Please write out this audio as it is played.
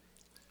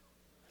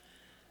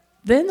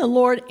Then the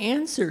Lord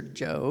answered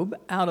Job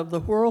out of the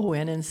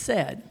whirlwind and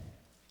said,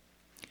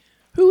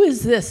 "Who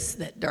is this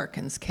that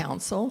darkens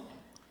counsel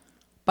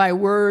by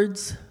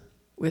words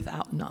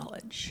without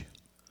knowledge?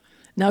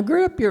 Now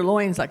gird up your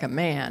loins like a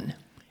man,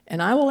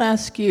 and I will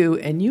ask you,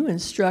 and you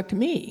instruct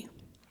me.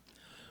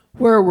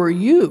 Where were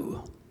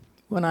you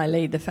when I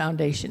laid the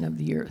foundation of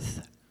the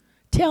earth?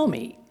 Tell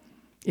me,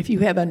 if you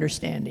have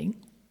understanding.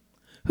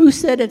 Who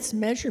set its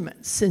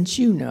measurements, since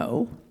you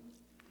know?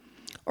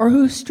 Or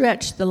who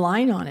stretched the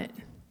line on it?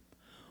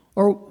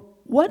 Or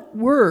what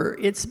were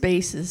its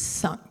bases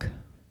sunk?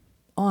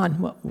 On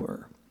what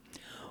were?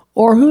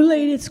 Or who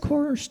laid its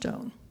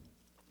cornerstone?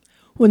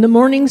 When the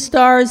morning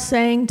stars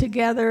sang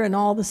together and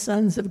all the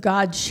sons of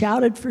God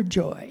shouted for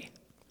joy?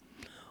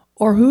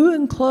 Or who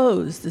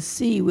enclosed the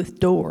sea with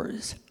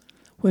doors?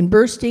 When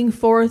bursting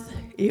forth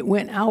it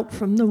went out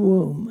from the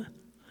womb.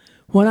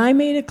 When I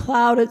made a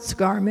cloud its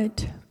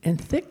garment and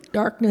thick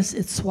darkness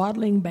its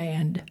swaddling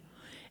band,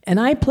 and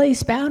I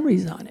placed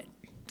boundaries on it,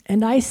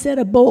 and I set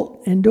a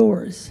bolt and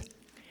doors,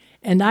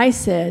 and I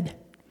said,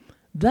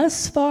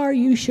 thus far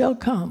you shall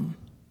come,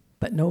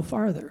 but no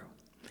farther.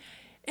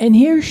 And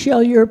here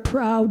shall your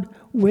proud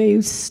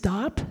waves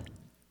stop?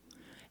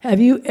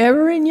 Have you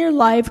ever in your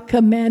life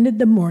commanded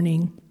the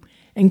morning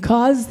and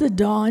caused the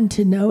dawn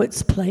to know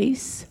its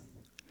place,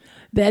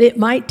 that it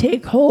might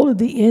take hold of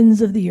the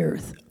ends of the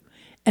earth,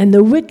 and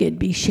the wicked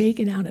be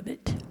shaken out of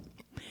it?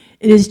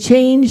 It is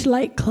changed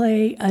like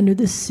clay under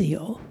the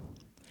seal,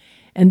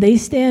 and they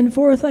stand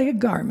forth like a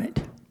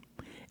garment,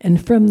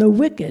 and from the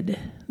wicked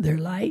their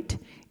light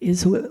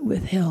is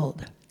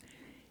withheld,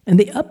 and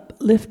the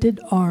uplifted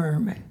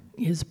arm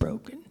is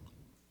broken.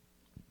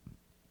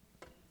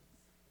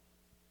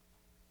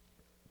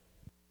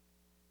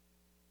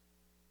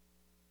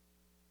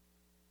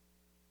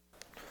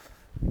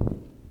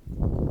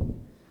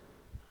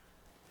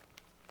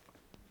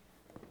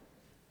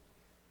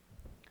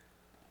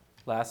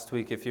 Last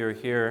week, if you were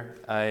here,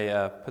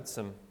 I put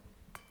some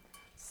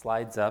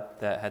slides up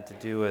that had to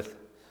do with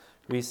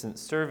recent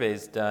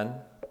surveys done,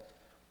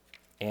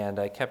 and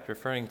I kept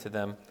referring to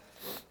them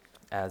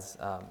as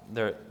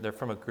they're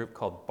from a group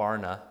called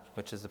Barna,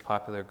 which is a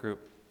popular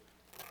group,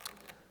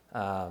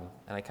 and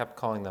I kept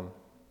calling them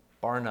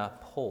Barna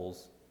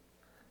polls,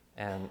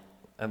 and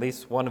at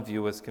least one of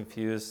you was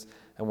confused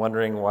and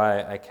wondering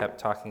why I kept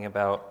talking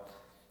about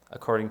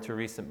according to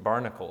recent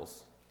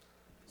barnacles.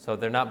 So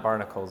they're not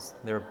barnacles,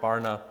 they're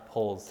Barna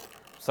polls.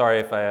 Sorry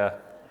if I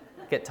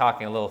get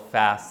talking a little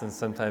fast, and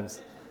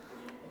sometimes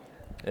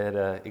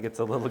it gets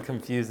a little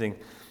confusing.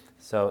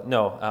 So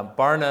no,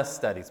 Barna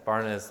Studies.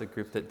 Barna is the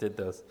group that did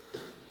those.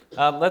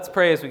 Let's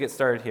pray as we get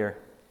started here,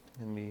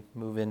 and we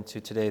move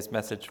into today's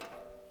message.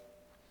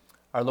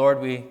 Our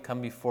Lord, we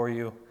come before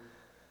you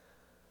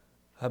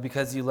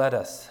because you led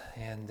us,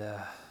 and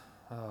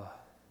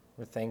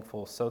we're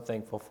thankful, so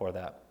thankful for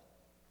that.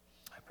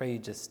 I pray you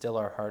just still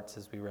our hearts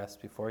as we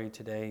rest before you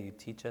today. You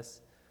teach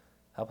us,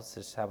 help us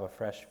to just have a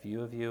fresh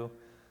view of you,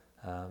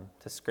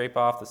 to scrape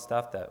off the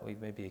stuff that we've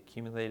maybe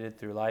accumulated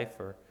through life,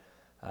 or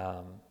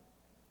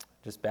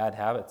just bad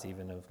habits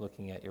even of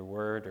looking at your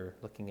word or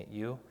looking at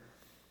you.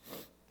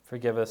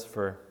 Forgive us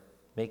for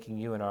making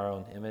you in our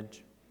own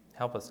image.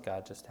 Help us,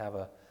 God, just have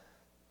a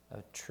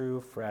true,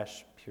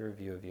 fresh, pure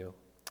view of you.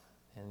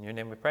 In your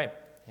name we pray.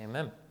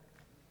 Amen.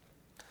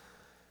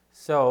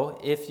 So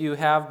if you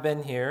have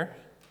been here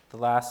the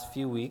last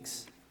few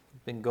weeks,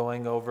 we've been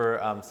going over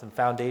some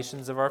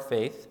foundations of our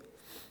faith,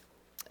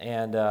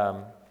 and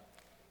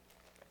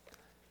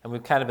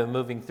we've kind of been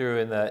moving through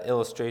in the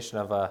illustration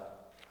of a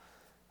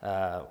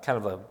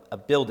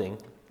building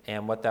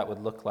and what that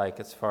would look like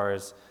as far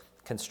as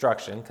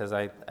construction, because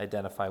I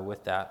identify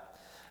with that.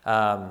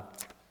 But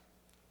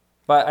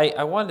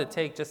I wanted to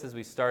take, just as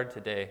we start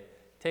today,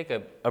 take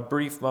a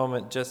brief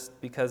moment, just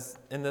because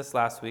in this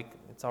last week,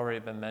 it's already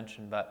been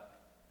mentioned, but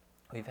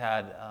we've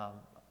had a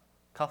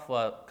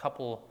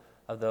couple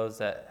of those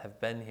that have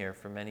been here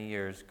for many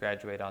years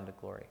graduate on to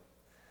glory.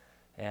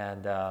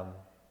 And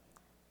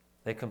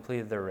they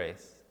completed their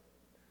race.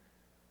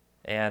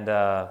 And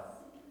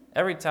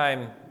every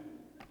time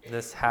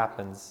this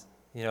happens,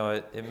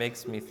 it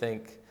makes me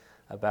think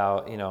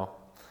about,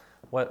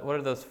 what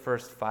are those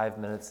first 5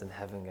 minutes in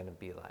heaven going to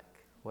be like?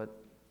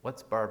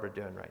 What's Barbara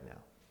doing right now?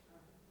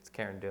 What's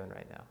Karen doing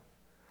right now?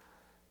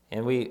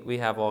 And we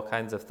have all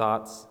kinds of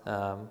thoughts,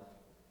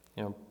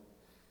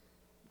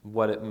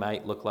 what it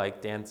might look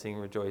like, dancing,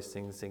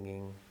 rejoicing,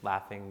 singing,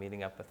 laughing,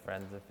 meeting up with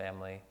friends and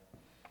family.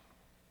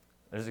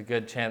 There's a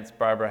good chance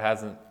Barbara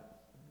hasn't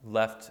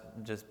left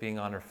just being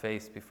on her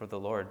face before the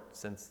Lord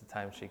since the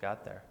time she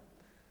got there.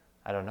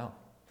 I don't know.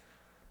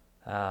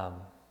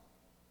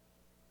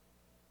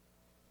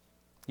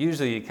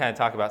 Usually you kind of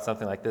talk about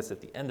something like this at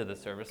the end of the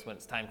service when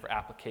it's time for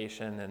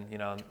application and, we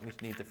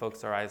need to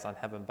focus our eyes on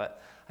heaven.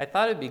 But I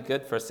thought it'd be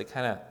good for us to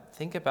kind of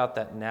think about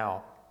that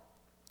now,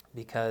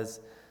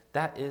 because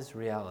that is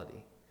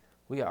reality.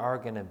 We are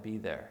going to be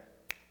there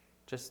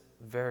just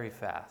very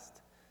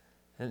fast.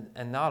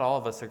 And not all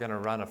of us are going to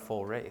run a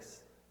full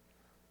race.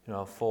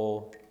 A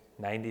full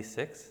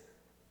 96.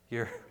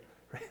 You're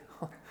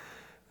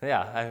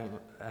Yeah,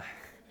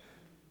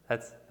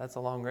 that's a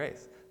long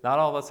race. Not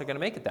all of us are going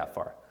to make it that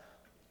far.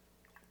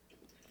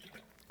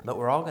 But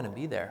we're all going to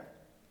be there.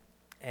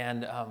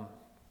 And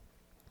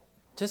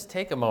just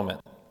take a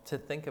moment to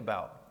think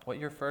about what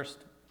your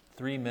first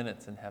 3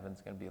 minutes in heaven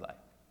is going to be like.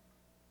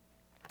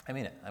 I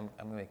mean it. I'm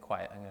going to be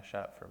quiet. I'm going to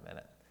shut up for a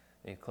minute.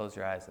 You close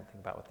your eyes and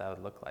think about what that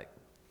would look like.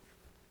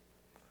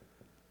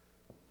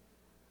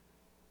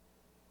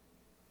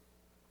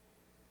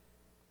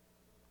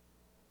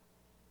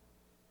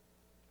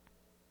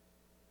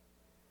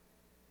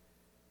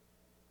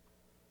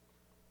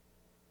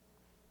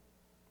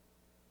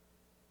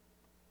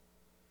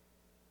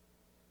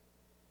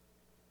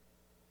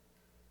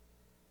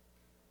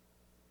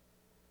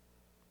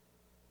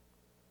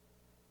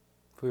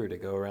 If we were to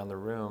go around the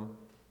room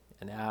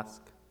and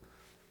ask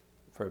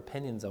for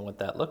opinions on what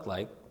that looked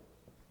like,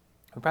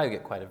 we'd probably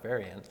get quite a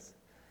variance.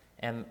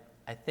 And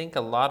I think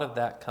a lot of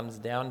that comes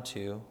down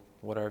to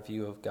what our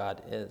view of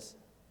God is.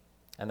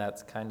 And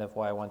that's kind of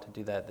why I want to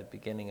do that at the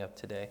beginning of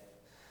today.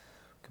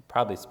 We could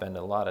probably spend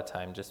a lot of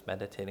time just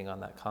meditating on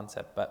that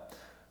concept, but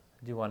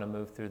I do want to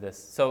move through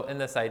this. So in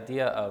this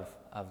idea of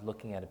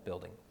looking at a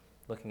building,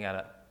 looking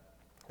at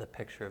the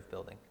picture of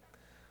building,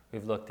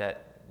 we've looked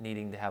at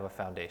needing to have a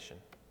foundation.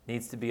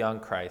 Needs to be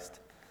on Christ,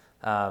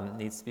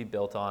 needs to be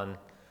built on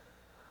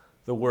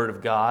the Word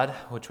of God,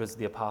 which was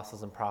the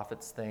apostles and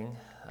prophets thing,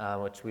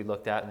 which we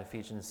looked at in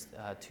Ephesians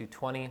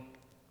 2:20.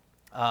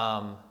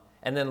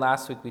 And then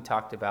last week we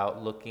talked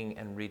about looking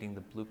and reading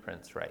the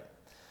blueprints right.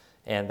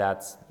 And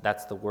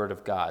that's the Word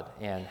of God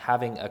and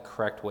having a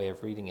correct way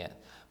of reading it.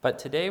 But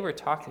today we're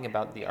talking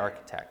about the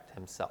architect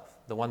himself,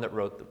 the one that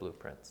wrote the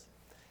blueprints.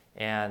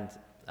 And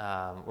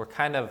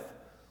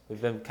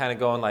we've been kind of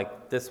going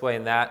like this way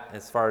and that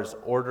as far as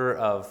order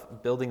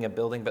of building a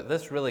building, but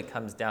this really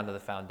comes down to the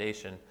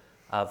foundation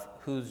of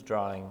who's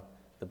drawing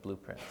the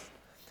blueprints.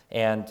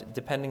 And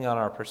depending on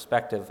our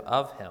perspective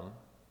of him,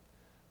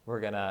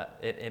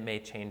 it may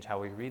change how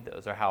we read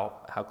those or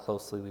how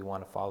closely we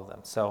want to follow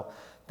them. So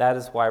that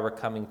is why we're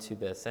coming to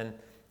this. And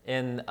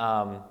in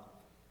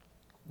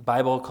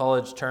Bible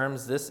college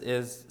terms, this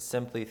is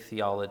simply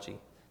theology.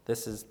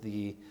 This is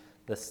the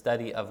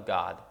study of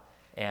God.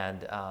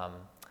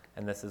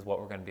 And this is what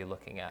we're going to be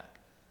looking at.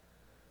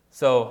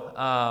 So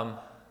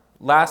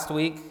last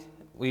week,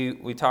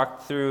 we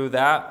talked through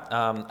that.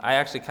 I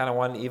actually kind of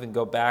wanted to even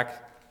go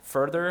back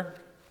further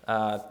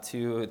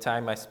to a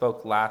time I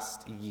spoke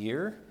last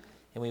year.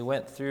 And we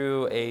went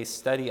through a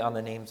study on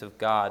the names of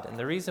God. And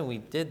the reason we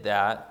did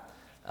that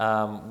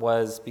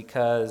was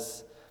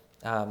because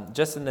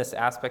just in this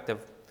aspect of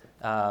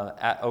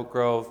at Oak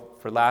Grove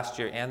for last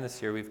year and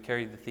this year, we've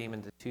carried the theme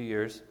into 2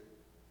 years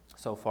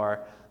so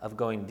far of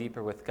going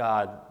deeper with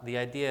God. The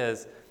idea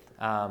is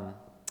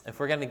if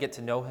we're going to get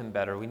to know him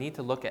better, we need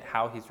to look at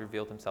how he's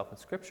revealed himself in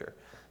Scripture.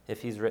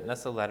 If he's written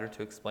us a letter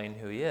to explain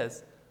who he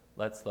is,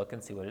 let's look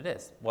and see what it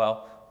is.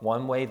 Well,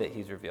 one way that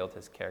he's revealed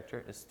his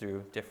character is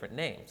through different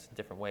names,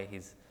 different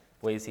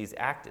ways he's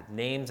acted.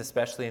 Names,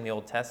 especially in the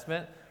Old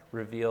Testament,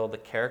 reveal the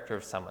character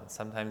of someone.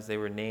 Sometimes they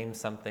were named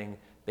something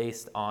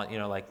based on,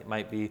 like it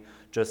might be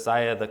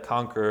Josiah the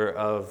conqueror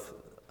of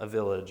a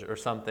village or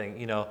something,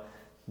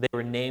 They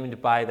were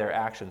named by their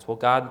actions. Well,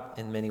 God,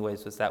 in many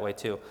ways, was that way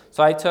too.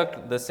 So I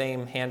took the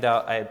same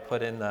handout I had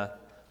put in the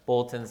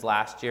bulletins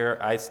last year.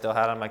 I still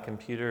had it on my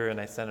computer, and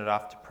I sent it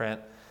off to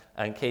print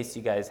in case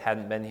you guys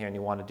hadn't been here and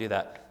you want to do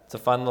that. It's a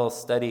fun little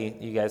study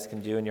you guys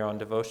can do in your own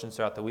devotions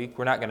throughout the week.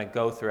 We're not going to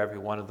go through every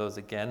one of those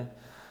again.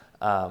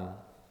 As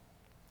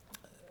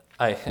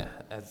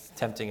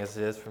tempting as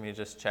it is for me to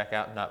just check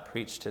out and not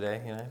preach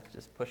today,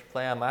 just push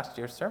play on last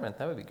year's sermon.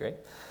 That would be great.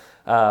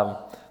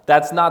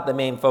 That's not the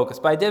main focus,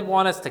 but I did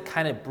want us to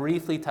kind of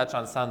briefly touch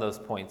on some of those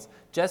points,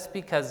 just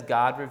because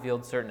God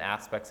revealed certain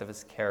aspects of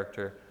his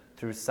character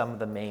through some of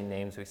the main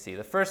names we see.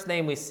 The first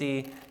name we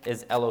see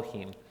is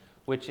Elohim,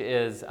 which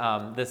is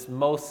this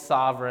most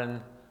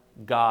sovereign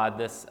God,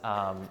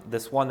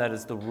 this one that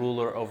is the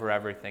ruler over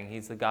everything.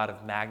 He's the God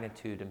of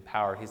magnitude and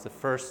power. He's the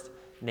first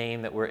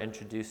name that we're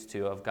introduced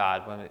to of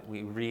God. When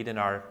we read in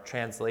our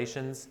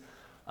translations,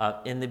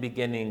 in the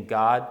beginning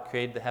God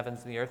created the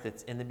heavens and the earth,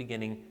 it's in the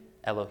beginning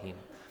Elohim.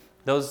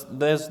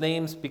 Those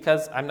names,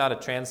 because I'm not a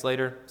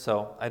translator,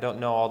 so I don't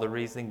know all the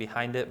reasoning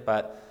behind it,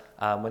 but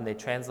when they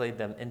translate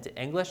them into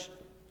English,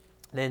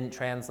 they didn't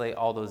translate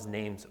all those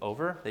names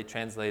over. They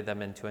translated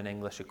them into an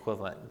English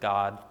equivalent.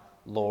 God,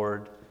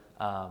 Lord,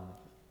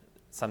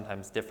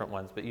 sometimes different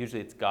ones, but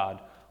usually it's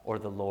God or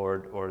the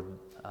Lord or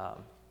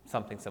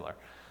something similar.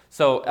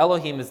 So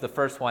Elohim is the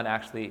first one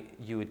actually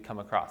you would come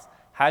across.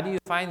 How do you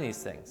find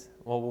these things?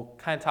 Well, we'll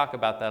kind of talk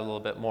about that a little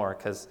bit more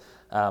because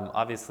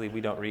obviously we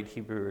don't read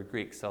Hebrew or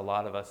Greek, so a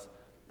lot of us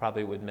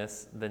probably would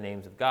miss the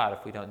names of God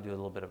if we don't do a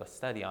little bit of a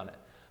study on it.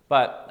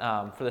 But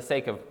for the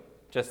sake of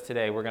just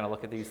today, we're going to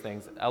look at these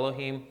things.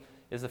 Elohim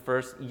is the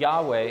first,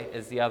 Yahweh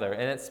is the other.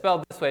 And it's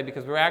spelled this way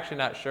because we're actually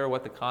not sure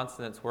what the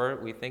consonants were.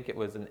 We think it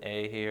was an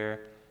A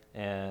here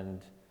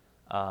and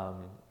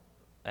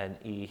an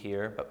E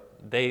here, but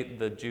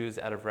the Jews,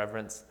 out of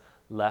reverence,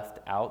 left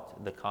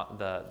out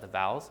the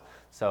vowels.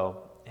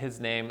 So his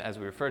name, as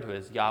we refer to it,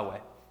 is Yahweh.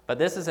 But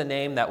this is a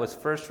name that was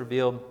first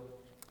revealed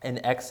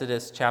in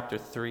Exodus chapter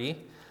 3,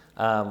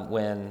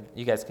 when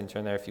you guys can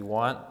turn there if you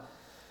want,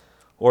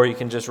 or you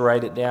can just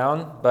write it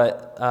down.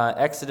 But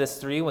Exodus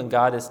 3, when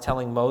God is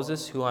telling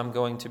Moses who I'm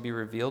going to be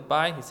revealed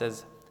by, he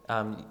says,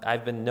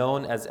 I've been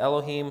known as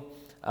Elohim.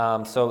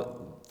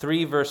 So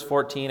 3 verse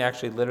 14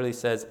 actually literally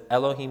says,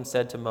 Elohim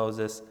said to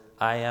Moses,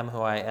 I am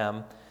who I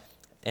am.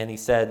 And he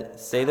said,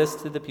 say this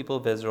to the people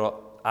of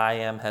Israel, I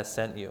am has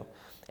sent you.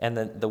 And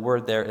then the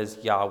word there is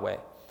Yahweh.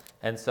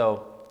 And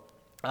so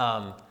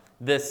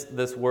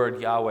this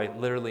word Yahweh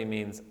literally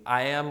means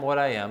I am what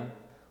I am,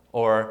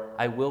 or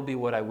I will be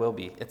what I will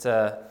be. It's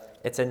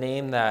a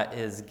name that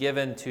is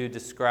given to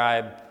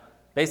describe,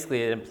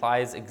 basically it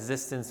implies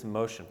existence and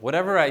motion.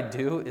 Whatever I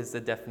do is the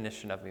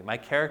definition of me. My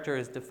character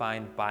is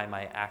defined by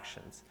my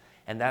actions.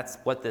 And that's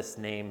what this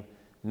name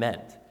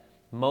meant.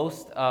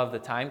 Most of the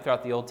time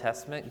throughout the Old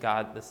Testament,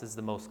 this is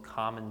the most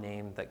common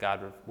name that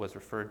God was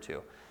referred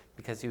to,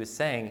 because he was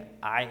saying,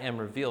 I am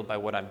revealed by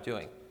what I'm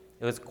doing.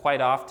 It was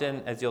quite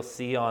often, as you'll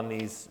see on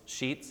these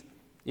sheets,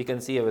 you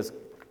can see it was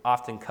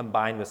often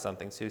combined with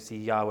something. So you see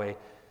Yahweh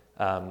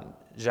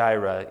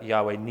Jireh,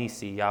 Yahweh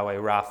Nisi, Yahweh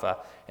Rapha,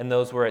 and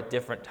those were at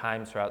different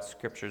times throughout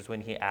scriptures when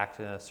he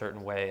acted in a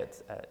certain way.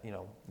 It's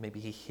maybe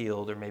he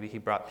healed, or maybe he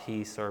brought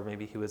peace, or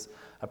maybe he was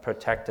a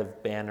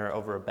protective banner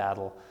over a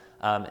battle.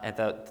 At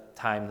that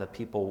time, the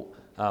people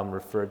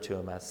referred to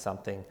him as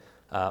something,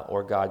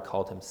 or God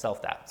called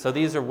himself that. So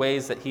these are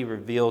ways that he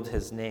revealed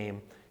his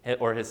name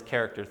or his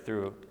character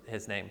through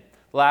his name.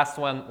 The last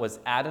one was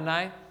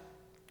Adonai,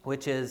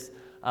 which is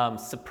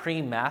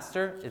supreme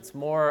master. It's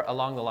more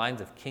along the lines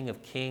of King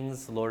of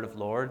Kings, Lord of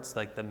Lords,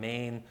 like the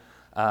main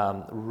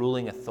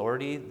ruling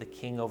authority, the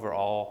king over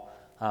all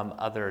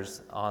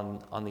others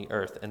on the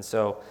earth. And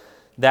so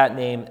that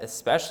name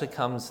especially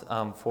comes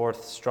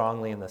forth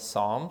strongly in the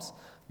Psalms,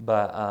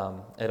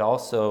 but it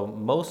also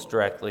most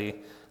directly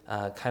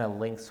kind of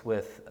links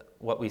with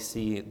what we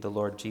see the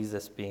Lord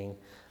Jesus being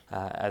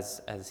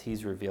as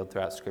he's revealed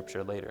throughout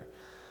Scripture later.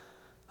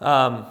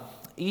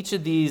 Each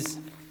of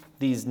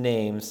these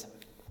names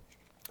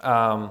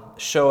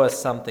show us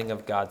something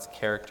of God's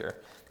character.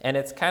 And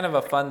it's kind of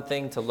a fun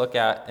thing to look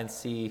at and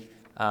see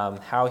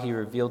how he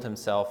revealed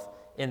himself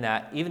in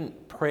that. Even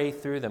pray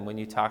through them when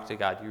you talk to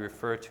God. You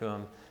refer to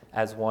him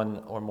as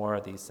one or more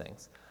of these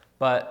things.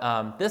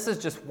 But this is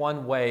just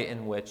one way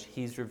in which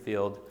he's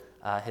revealed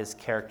his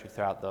character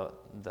throughout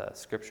the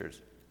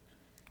scriptures.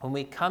 When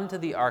we come to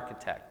the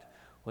architect,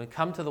 when we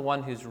come to the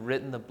one who's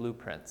written the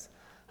blueprints,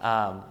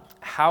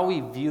 how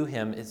we view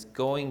him is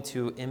going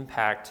to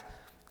impact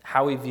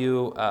how we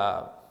view,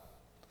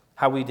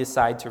 how we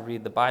decide to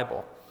read the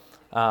Bible.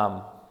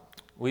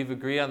 We've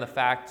agreed on the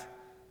fact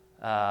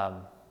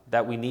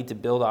that we need to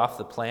build off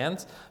the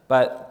plans,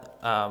 but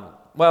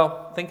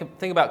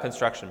think about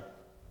construction.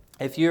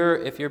 If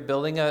you're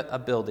building a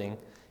building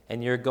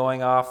and you're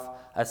going off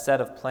a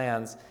set of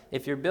plans,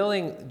 if you're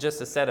building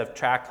just a set of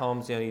tract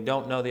homes, you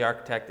don't know the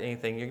architect,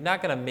 anything, you're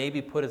not going to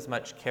maybe put as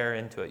much care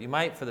into it. You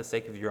might for the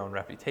sake of your own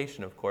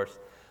reputation, of course.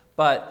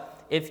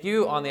 But if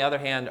you, on the other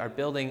hand, are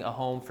building a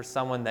home for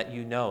someone that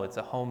you know, it's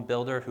a home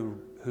builder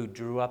who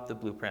drew up the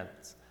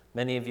blueprints.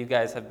 Many of you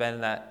guys have been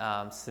in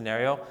that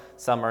scenario.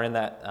 Some are in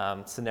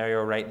that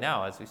scenario right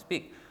now as we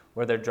speak,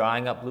 where they're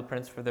drawing up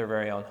blueprints for their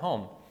very own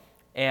home.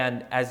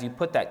 And as you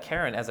put that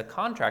care in, as a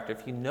contractor,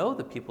 if you know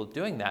the people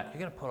doing that, you're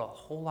going to put a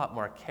whole lot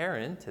more care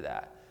into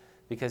that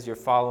because you're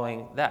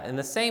following that. In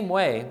the same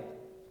way,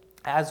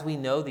 as we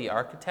know the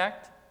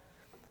architect,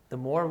 the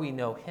more we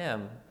know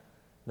him,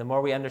 the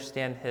more we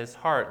understand his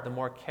heart, the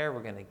more care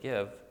we're going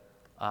to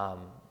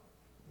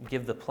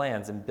give the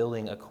plans and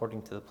building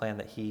according to the plan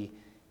that he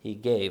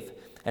gave.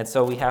 And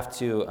so we have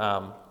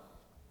to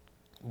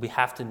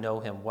know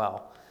him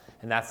well.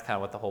 And that's kind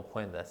of what the whole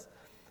point of this.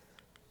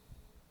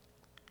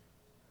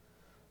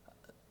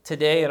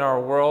 Today in our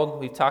world,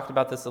 we've talked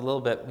about this a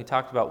little bit. We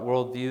talked about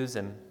worldviews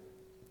and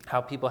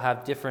how people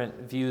have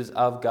different views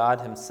of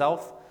God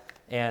himself.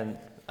 And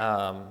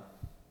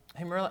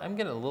hey, Marilla, I'm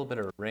getting a little bit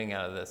of a ring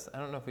out of this. I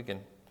don't know if we can,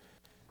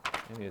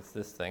 maybe it's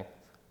this thing.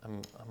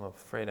 I'm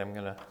afraid I'm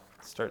going to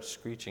start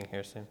screeching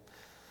here soon.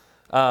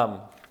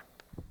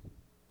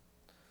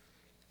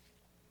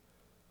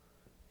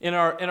 In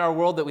our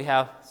world that we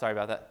have, sorry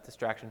about that,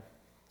 distraction,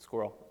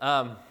 squirrel.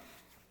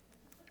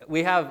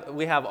 We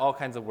have all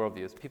kinds of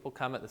worldviews. People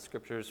come at the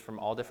scriptures from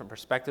all different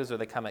perspectives, or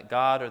they come at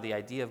God or the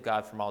idea of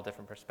God from all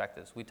different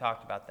perspectives. We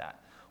talked about that.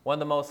 One of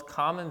the most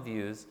common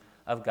views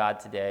of God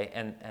today,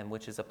 and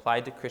which is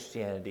applied to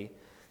Christianity,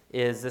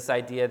 is this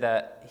idea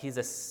that he's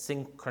a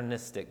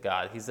synchronistic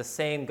God. He's the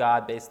same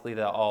God basically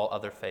that all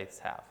other faiths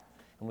have.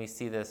 And we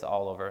see this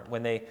all over.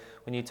 When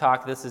you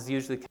talk, this is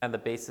usually kind of the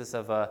basis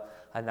of a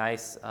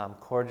nice,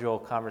 cordial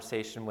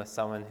conversation with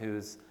someone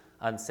who's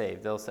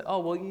unsaved. They'll say, oh,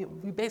 well,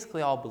 we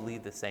basically all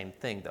believe the same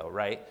thing, though,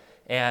 right?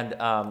 And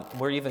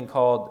we're even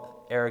called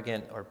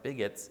arrogant or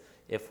bigots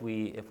if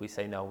we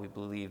say, no, we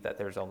believe that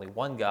there's only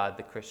one God,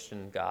 the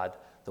Christian God,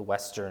 the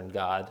Western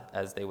God,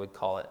 as they would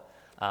call it,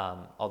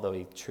 although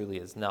he truly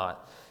is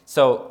not.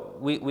 So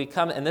we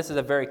come, and this is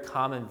a very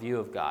common view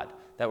of God,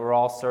 that we're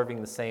all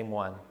serving the same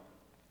one.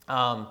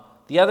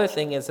 The other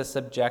thing is a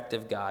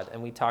subjective God,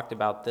 and we talked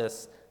about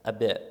this a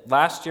bit.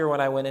 Last year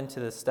when I went into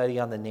the study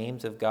on the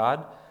names of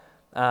God,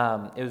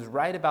 it was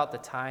right about the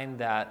time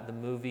that the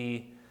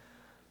movie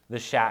The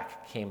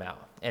Shack came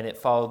out, and it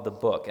followed the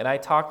book. And I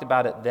talked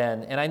about it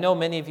then, and I know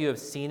many of you have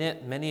seen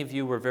it. Many of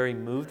you were very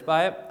moved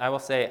by it. I will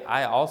say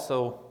I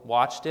also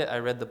watched it. I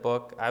read the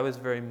book. I was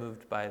very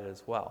moved by it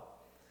as well.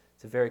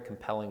 It's a very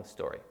compelling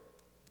story.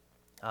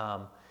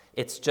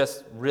 It's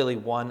just really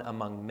one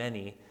among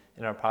many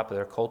in our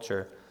popular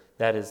culture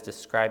that is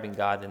describing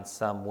God in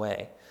some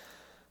way.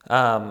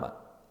 The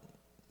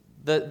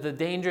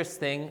dangerous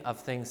thing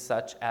of things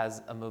such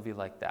as a movie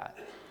like that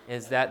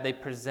is that they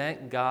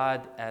present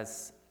God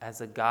as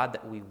a God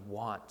that we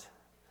want,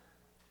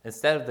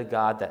 instead of the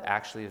God that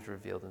actually is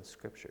revealed in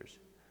Scriptures.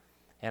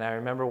 And I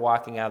remember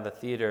walking out of the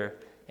theater,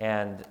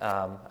 and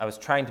I was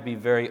trying to be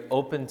very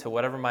open to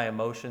whatever my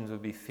emotions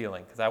would be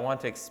feeling, because I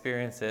want to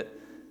experience it,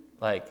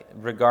 like,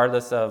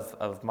 regardless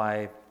of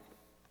my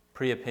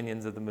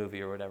pre-opinions of the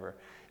movie or whatever.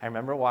 I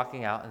remember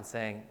walking out and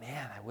saying,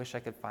 man, I wish I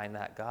could find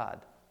that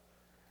God.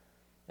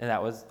 And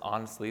that was,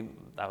 honestly,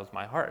 that was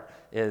my heart,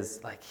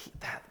 is like,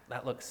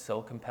 that looks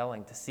so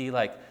compelling to see,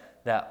 like,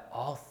 that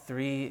all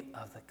three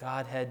of the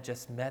Godhead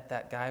just met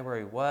that guy where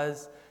he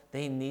was.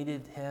 They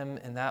needed him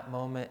in that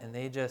moment, and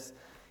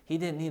he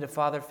didn't need a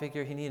father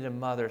figure, he needed a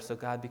mother, so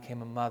God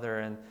became a mother.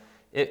 And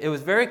it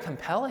was very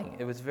compelling.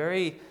 It was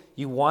very,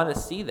 you want to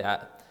see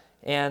that.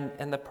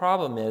 And the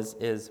problem is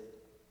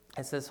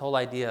it's this whole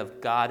idea of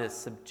God is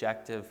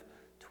subjective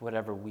to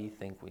whatever we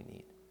think we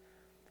need.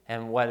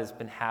 And what has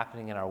been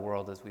happening in our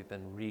world is we've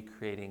been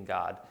recreating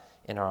God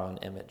in our own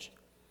image.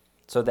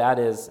 So that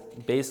is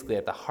basically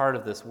at the heart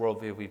of this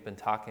worldview we've been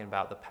talking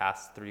about the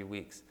past 3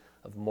 weeks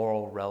of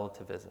moral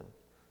relativism,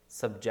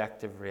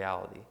 subjective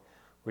reality,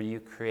 where you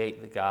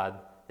create the God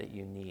that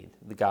you need.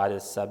 The God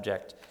is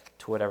subject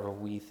to whatever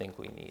we think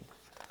we need.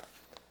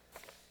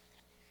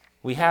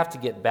 We have to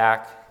get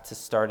back to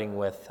starting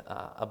with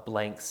a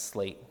blank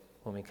slate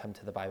when we come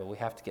to the Bible. We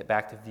have to get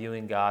back to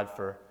viewing God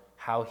for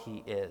how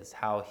he is,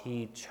 how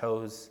he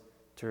chose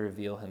to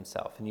reveal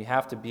himself. And you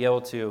have to be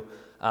able to,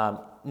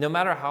 no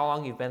matter how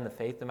long you've been in the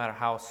faith, no matter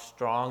how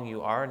strong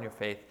you are in your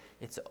faith,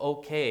 it's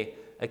okay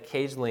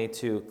occasionally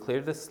to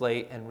clear the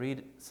slate and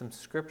read some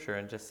scripture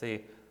and just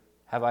see,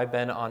 have I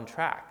been on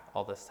track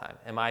all this time?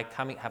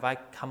 Have I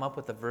come up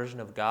with a version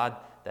of God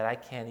that I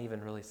can't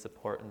even really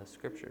support in the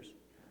scriptures?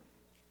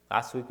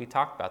 Last week we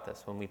talked about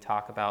this when we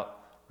talk about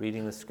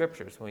reading the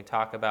scriptures, when we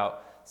talk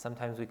about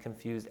sometimes we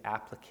confuse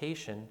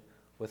application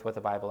with what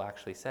the Bible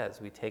actually says.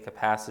 We take a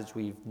passage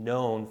we've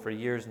known for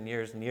years and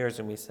years and years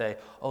and we say,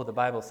 oh, the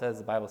Bible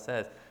says,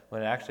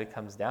 when it actually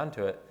comes down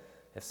to it,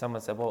 if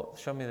someone said, well,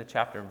 show me the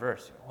chapter and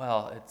verse,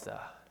 well,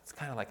 it's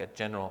kind of like a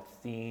general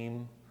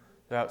theme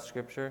throughout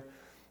Scripture.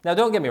 Now,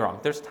 don't get me wrong.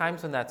 There's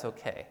times when that's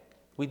okay.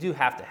 We do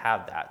have to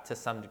have that to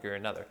some degree or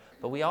another.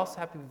 But we also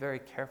have to be very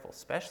careful,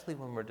 especially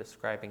when we're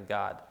describing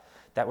God,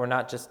 that we're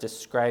not just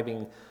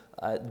describing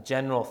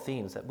general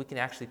themes, that we can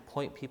actually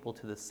point people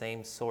to the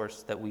same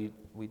source that we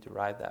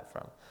derive that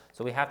from.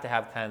 So we have to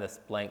have kind of this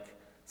blank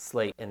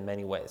slate in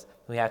many ways.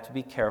 We have to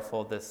be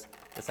careful of this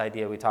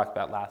idea we talked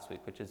about last week,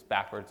 which is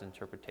backwards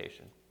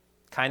interpretation.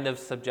 Kind of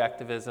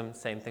subjectivism,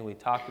 same thing we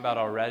talked about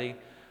already,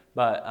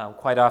 but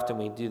quite often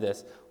we do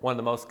this. One of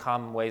the most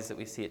common ways that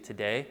we see it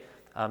today,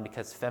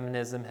 because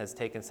feminism has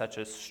taken such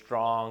a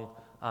strong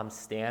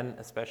stand,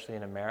 especially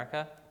in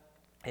America,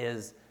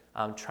 is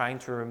trying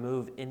to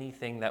remove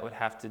anything that would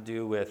have to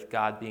do with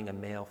God being a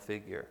male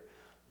figure.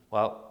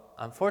 Well,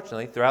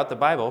 unfortunately, throughout the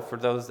Bible, for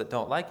those that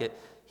don't like it,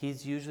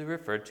 he's usually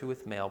referred to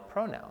with male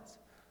pronouns.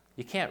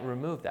 You can't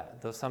remove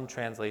that, though some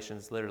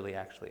translations literally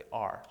actually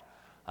are.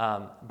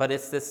 But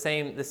it's the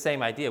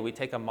same idea. We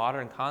take a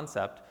modern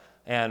concept,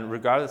 and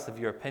regardless of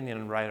your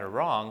opinion, right or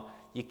wrong,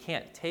 you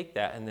can't take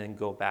that and then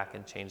go back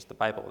and change the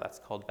Bible. That's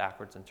called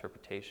backwards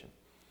interpretation.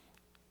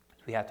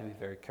 We have to be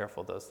very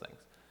careful of those things.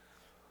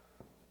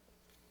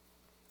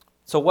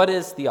 So what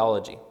is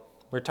theology?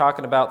 We're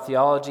talking about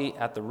theology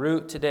at the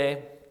root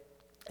today.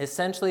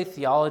 Essentially,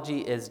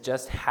 theology is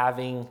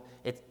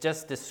it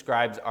just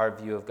describes our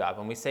view of God.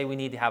 When we say we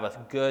need to have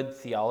a good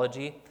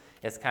theology,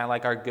 it's kind of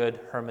like our good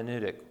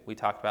hermeneutic we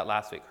talked about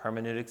last week.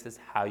 Hermeneutics is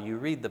how you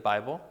read the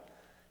Bible.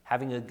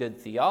 Having a good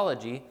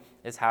theology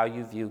is how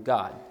you view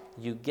God.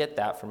 You get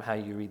that from how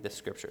you read the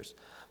scriptures.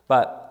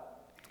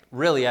 But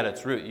really at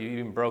its root, you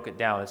even broke it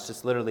down. It's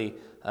just literally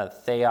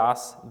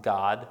theos,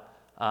 God,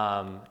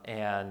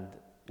 and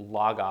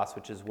logos,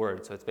 which is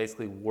word. So it's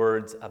basically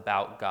words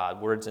about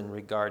God, words in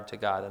regard to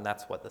God, and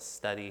that's what the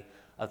study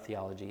of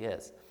theology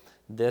is.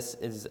 This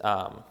is,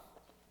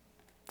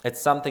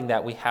 it's something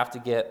that we have to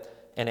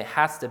get, and it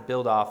has to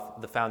build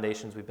off the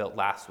foundations we built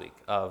last week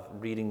of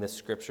reading the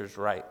scriptures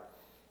right.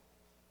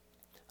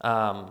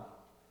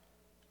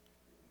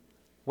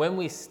 When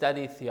we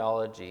study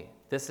theology,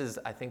 this is,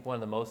 I think, one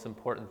of the most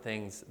important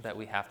things that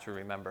we have to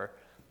remember.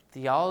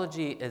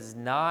 theology is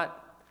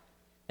not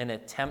an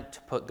attempt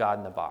to put God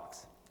in a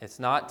box. It's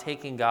not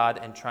taking God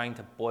and trying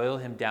to boil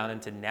him down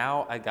into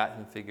now I got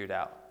him figured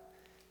out.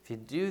 If you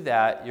do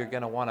that, you're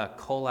going to want to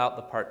cull out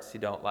the parts you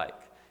don't like.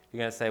 You're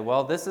going to say,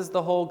 well, this is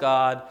the whole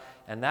God,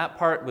 and that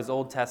part was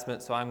Old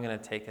Testament, so I'm going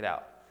to take it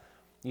out.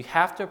 You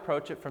have to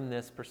approach it from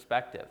this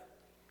perspective,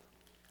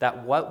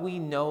 that what we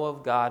know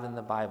of God in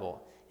the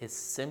Bible is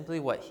simply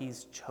what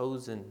he's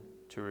chosen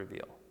to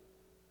reveal.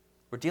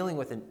 We're dealing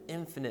with an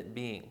infinite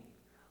being,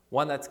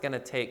 one that's going to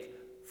take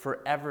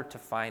forever to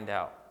find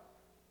out.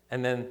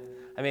 And then,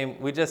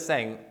 we just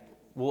sang,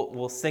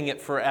 we'll sing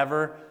it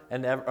forever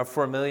and ever,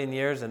 for 1,000,000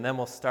 years, and then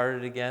we'll start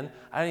it again.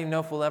 I don't even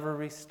know if we'll ever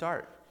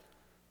restart.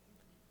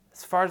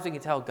 As far as we can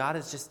tell, God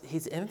is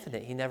he's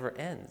infinite. He never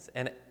ends.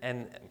 And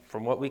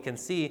from what we can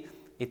see,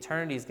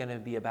 eternity is going to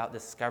be about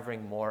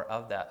discovering more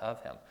of that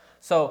of him.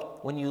 So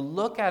when you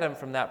look at him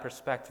from that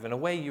perspective, in a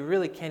way you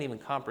really can't even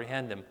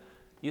comprehend him,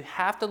 you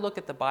have to look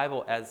at the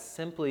Bible as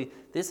simply,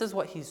 this is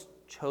what he's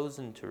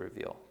chosen to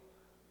reveal.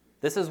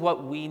 This is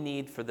what we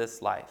need for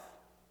this life.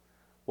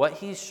 What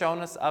he's shown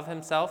us of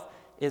himself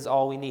is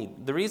all we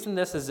need. The reason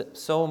this is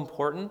so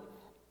important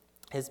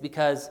is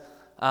because,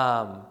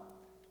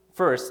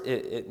 first,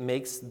 it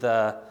makes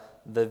the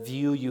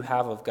view you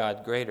have of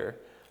God greater.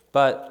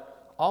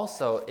 But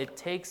also, it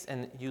takes,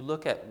 and you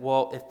look at,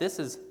 well, if this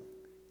is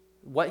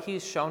what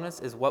he's shown us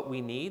is what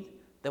we need,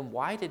 then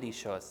why did he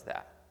show us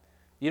that?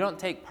 You don't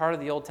take part of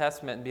the Old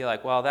Testament and be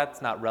like, well,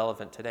 that's not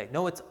relevant today.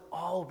 No, it's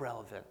all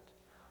relevant.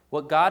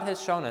 What God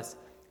has shown us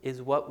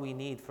is what we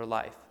need for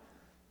life.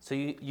 So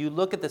you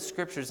look at the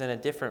scriptures in a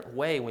different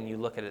way when you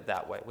look at it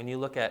that way. When you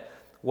look at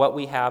what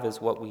we have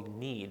is what we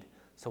need.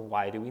 So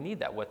why do we need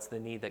that? What's the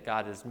need that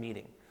God is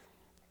meeting?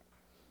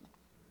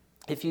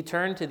 If you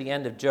turn to the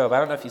end of Job, I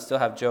don't know if you still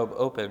have Job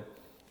open.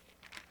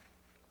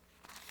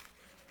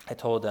 I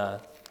told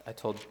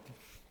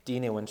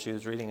Dina when she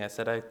was reading, I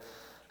said,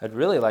 I'd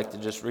really like to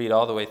just read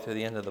all the way through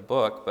the end of the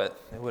book, but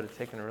it would have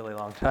taken a really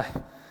long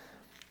time.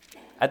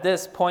 At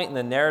this point in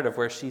the narrative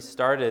where she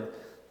started,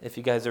 if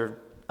you guys are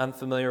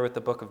unfamiliar with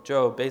the book of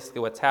Job, basically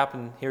what's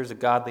happened, here's a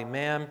godly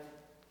man.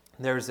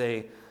 There's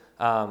this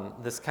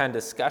kind of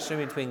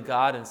discussion between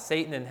God and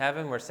Satan in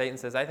heaven where Satan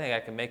says, I think I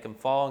can make him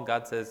fall. And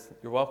God says,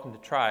 you're welcome to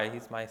try.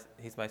 He's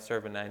my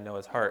servant and I know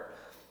his heart.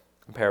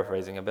 I'm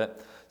paraphrasing a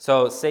bit.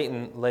 So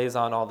Satan lays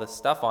on all this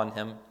stuff on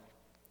him.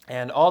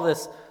 And all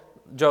this,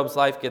 Job's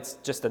life gets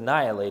just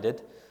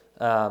annihilated.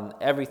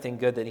 Everything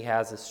good that he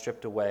has is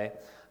stripped away,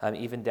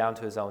 even down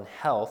to his own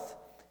health.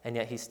 And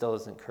yet he still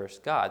doesn't curse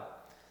God.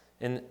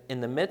 In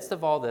the midst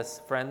of all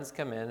this, friends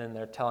come in and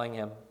they're telling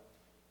him,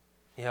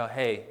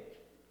 hey,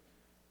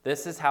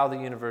 this is how the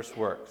universe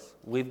works.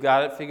 We've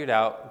got it figured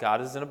out.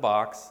 God is in a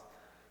box.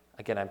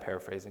 Again, I'm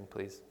paraphrasing,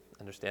 please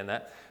understand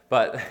that.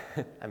 But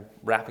I'm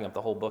wrapping up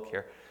the whole book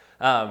here.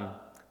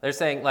 They're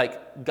saying,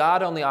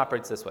 God only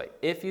operates this way.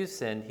 If you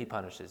sin, he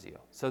punishes you.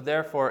 So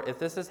therefore, if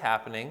this is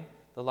happening,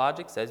 the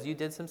logic says you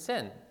did some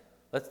sin.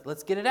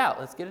 Let's get it out.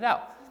 Let's get it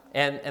out.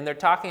 And they're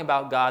talking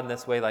about God in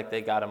this way like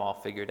they got him all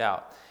figured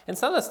out. And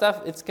some of the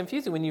stuff, it's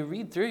confusing. When you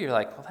read through, you're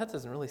like, well, that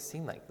doesn't really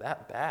seem like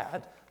that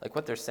bad. Like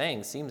what they're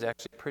saying seems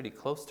actually pretty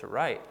close to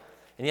right.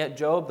 And yet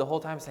Job the whole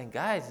time is saying,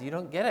 guys, you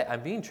don't get it.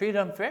 I'm being treated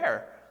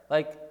unfair.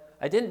 I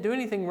didn't do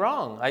anything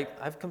wrong.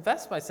 I've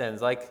confessed my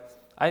sins.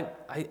 I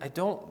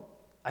don't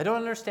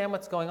understand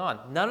what's going on.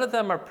 None of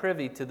them are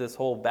privy to this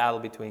whole battle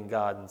between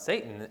God and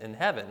Satan in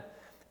heaven.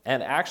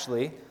 And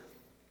actually,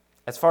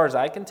 as far as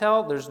I can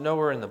tell, there's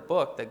nowhere in the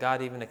book that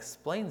God even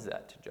explains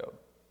that to Job.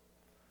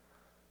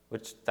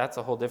 Which, that's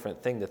a whole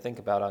different thing to think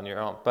about on your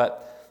own.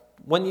 But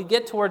when you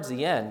get towards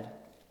the end,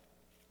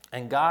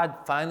 and God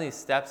finally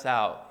steps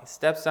out, he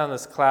steps down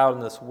this cloud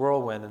and this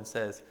whirlwind and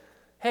says,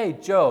 hey,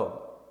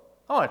 Job,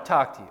 I want to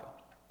talk to you.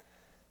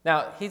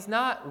 Now, he's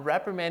not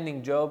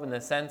reprimanding Job in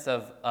the sense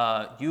of,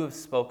 you have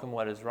spoken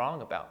what is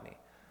wrong about me.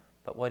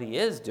 But what he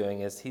is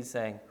doing is he's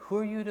saying, who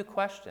are you to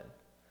question?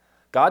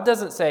 God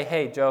doesn't say,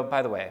 hey, Job,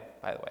 by the way,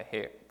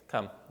 here,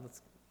 come,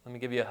 let me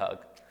give you a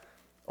hug.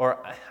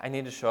 Or I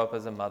need to show up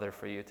as a mother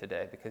for you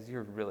today because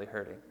you're really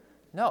hurting.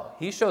 No,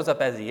 he shows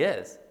up as he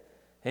is.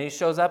 And he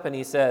shows up and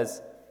he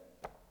says,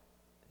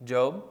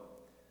 Job,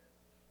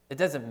 it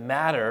doesn't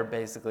matter,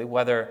 basically,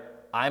 whether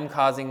I'm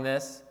causing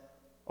this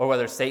or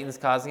whether Satan's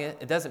causing it.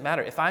 It doesn't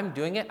matter. If I'm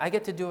doing it, I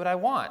get to do what I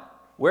want.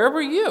 Where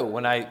were you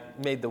when I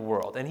made the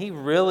world? And he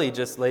really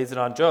just lays it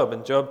on Job.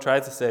 And Job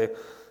tries to say,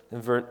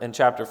 in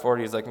chapter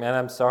 40, he's like, man,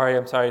 I'm sorry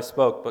I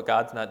spoke, but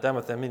God's not done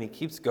with him, and he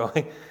keeps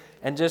going,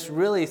 and just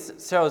really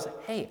shows,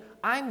 hey,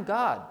 I'm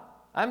God.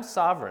 I'm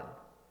sovereign.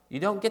 You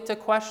don't get to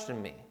question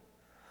me.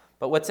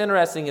 But what's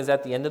interesting is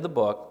at the end of the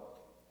book,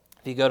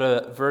 if you go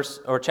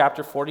to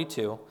chapter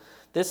 42,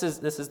 this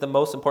is the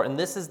most important.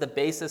 This is the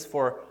basis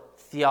for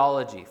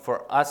theology,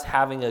 for us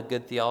having a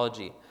good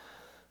theology.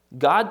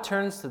 God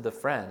turns to the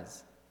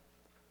friends,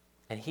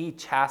 and he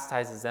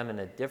chastises them in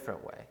a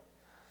different way.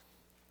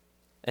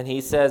 And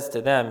he says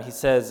to them,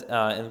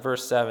 in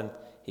verse 7,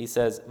 he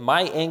says,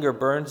 my anger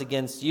burns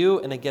against you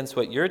and against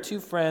what your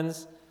two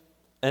friends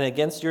and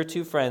against your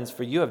two friends,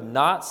 for you have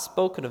not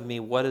spoken of me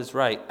what is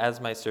right, as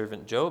my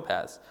servant Job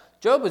has.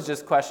 Job was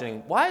just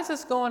questioning, why is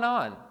this going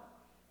on?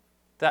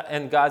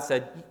 And God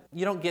said,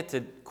 you don't get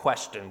to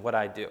question what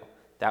I do.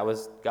 That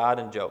was God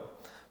and Job.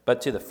 But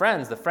to the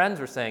friends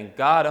were saying,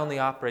 God only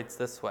operates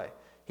this way.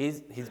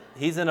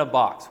 He's in a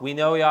box. We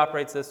know he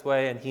operates this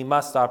way, and he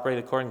must operate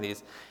according to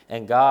these.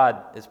 And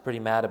God is pretty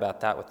mad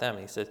about that with them.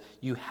 He says,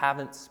 you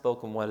haven't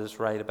spoken what is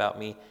right about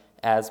me,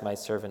 as my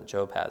servant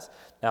Job has.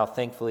 Now,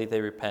 thankfully, they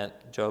repent.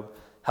 Job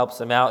helps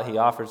them out. He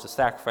offers a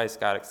sacrifice.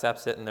 God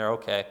accepts it, and they're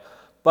okay.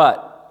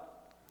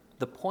 But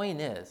the point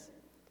is,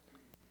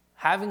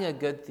 having a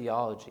good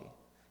theology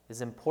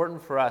is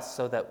important for us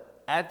so that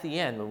at the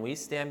end, when we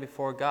stand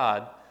before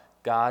God,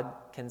 God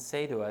can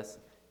say to us,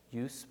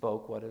 you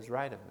spoke what is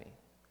right of me.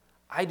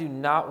 I do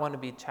not want to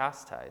be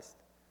chastised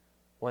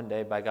one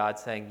day by God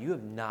saying, you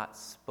have not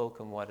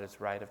spoken what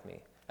is right of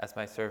me, as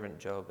my servant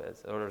Job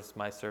is, or as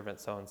my servant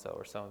so-and-so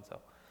or so-and-so.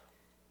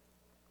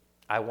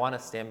 I want to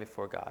stand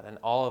before God, and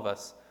all of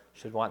us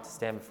should want to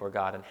stand before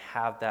God and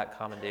have that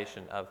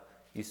commendation of,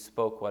 you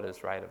spoke what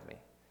is right of me.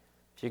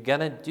 If you're going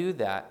to do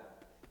that,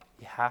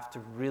 you have to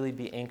really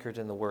be anchored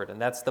in the Word,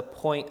 and that's the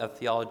point of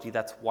theology.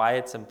 That's why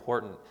it's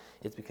important.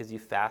 It's because you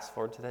fast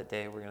forward to that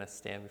day, we're going to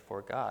stand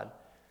before God,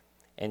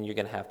 and you're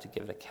going to have to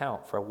give an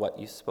account for what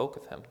you spoke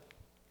of him.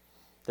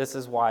 This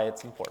is why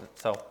it's important.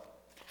 So,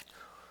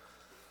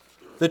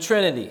 the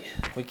Trinity.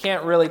 We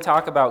can't really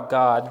talk about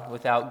God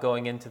without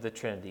going into the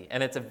Trinity.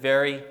 And it's a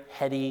very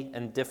heady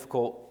and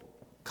difficult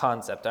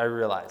concept, I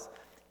realize.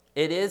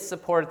 It is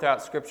supported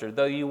throughout Scripture,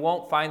 though you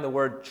won't find the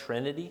word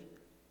Trinity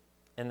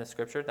in the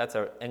Scripture. That's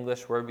an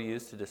English word we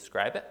use to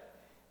describe it.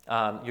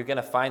 You're going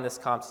to find this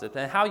concept.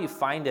 And how you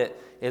find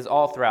it is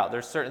all throughout.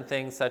 There's certain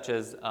things such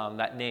as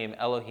that name,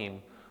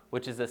 Elohim,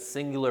 which is a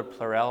singular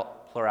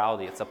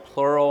plurality. It's a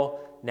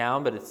plural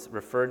noun, but it's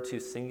referred to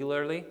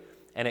singularly.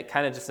 And it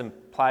kind of just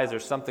implies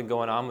there's something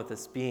going on with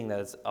this being that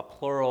is a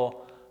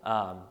plural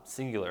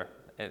singular.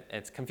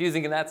 It's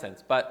confusing in that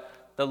sense.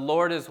 But the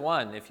Lord is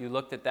one. If you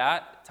looked at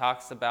that, it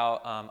talks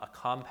about a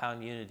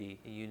compound unity,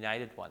 a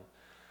united one.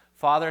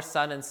 Father,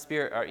 Son, and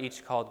Spirit are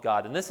each called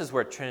God. And this is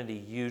where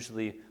Trinity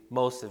usually,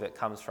 most of it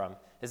comes from,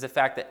 is the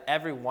fact that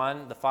every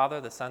one, the Father,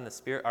 the Son, the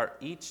Spirit, are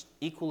each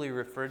equally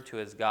referred to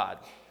as God.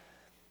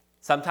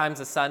 Sometimes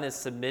the Son is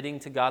submitting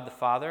to God the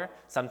Father.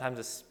 Sometimes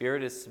the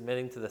Spirit is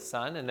submitting to the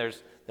Son. And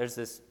there's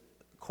this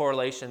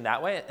correlation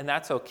that way, and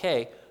that's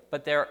okay.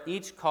 But they're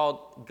each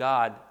called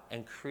God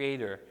and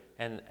Creator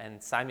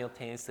and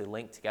simultaneously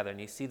linked together. And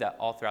you see that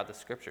all throughout the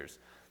Scriptures.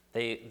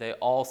 They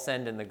all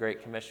send in the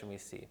Great Commission we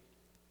see.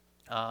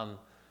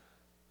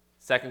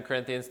 2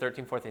 Corinthians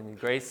 13:14, the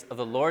grace of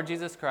the Lord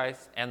Jesus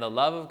Christ and the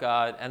love of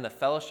God and the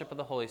fellowship of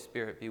the Holy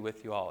Spirit be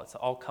with you all. It's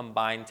all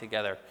combined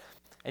together.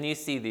 And you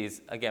see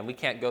these, again, we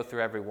can't go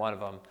through every one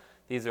of them.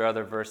 These are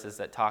other verses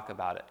that talk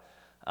about it,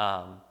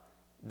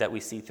 that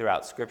we see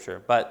throughout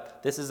Scripture.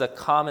 But this is a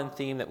common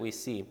theme that we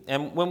see.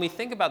 And when we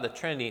think about the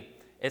Trinity,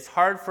 it's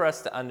hard for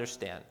us to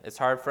understand. It's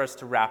hard for us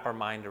to wrap our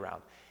mind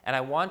around. And I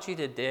want you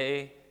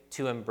today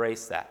to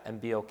embrace that and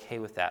be okay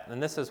with that.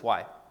 And this is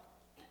why.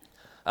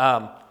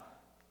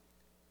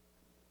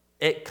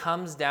 It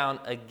comes down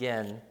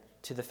again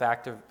to the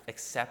fact of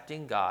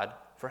accepting God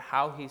for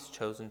how he's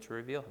chosen to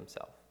reveal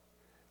himself,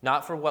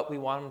 not for what we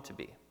want him to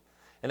be.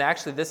 And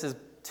actually, this is,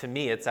 to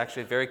me, it's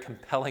actually a very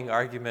compelling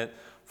argument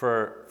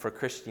for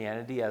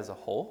Christianity as a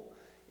whole,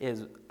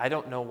 is I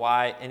don't know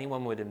why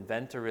anyone would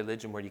invent a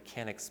religion where you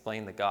can't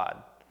explain the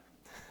God.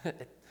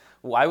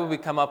 Why would we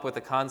come up with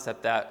a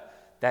concept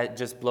that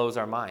just blows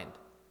our mind?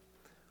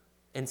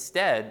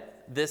 Instead,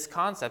 this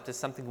concept is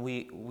something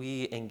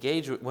we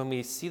engage with when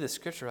we see the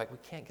Scripture. Like, we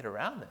can't get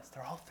around this.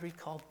 They're all three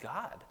called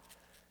God,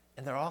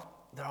 and they're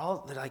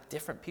like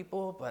different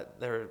people, but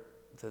they're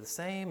the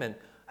same. And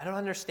I don't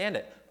understand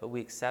it, but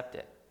we accept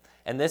it.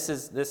 And this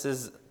is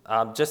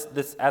just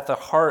this at the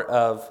heart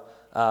of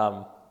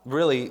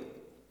really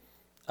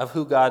of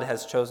who God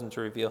has chosen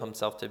to reveal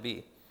himself to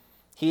be.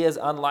 He is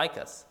unlike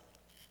us.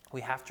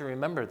 We have to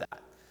remember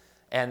that,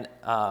 and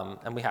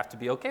we have to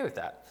be okay with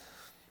that.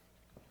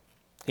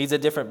 He's a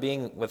different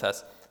being with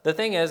us. The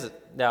thing is,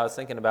 now I was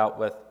thinking about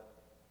with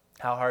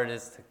how hard it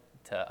is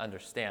to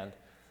understand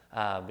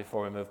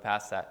before we move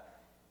past that.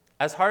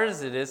 As hard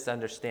as it is to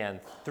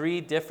understand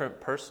three different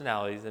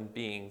personalities and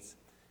beings,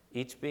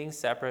 each being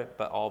separate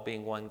but all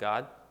being one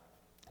God,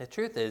 the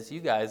truth is you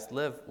guys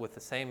live with the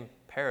same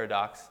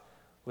paradox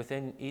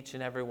within each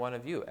and every one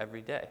of you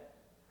every day.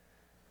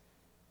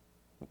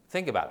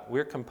 Think about it.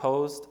 We're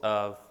composed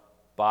of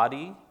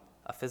body,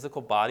 a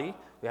physical body.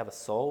 We have a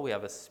soul. We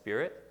have a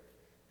spirit.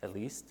 At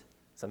least.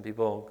 Some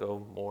people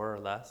go more or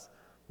less.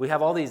 We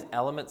have all these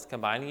elements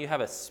combining. You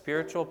have a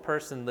spiritual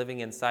person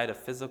living inside a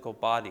physical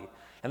body.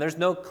 And there's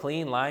no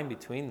clean line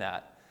between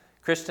that.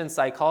 Christian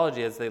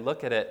psychology, as they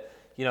look at it,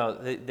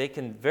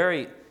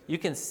 you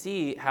can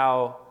see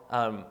how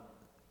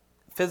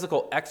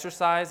physical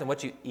exercise and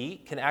what you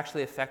eat can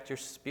actually affect your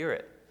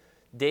spirit.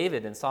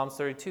 David in Psalms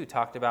 32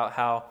 talked about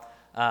how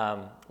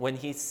when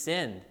he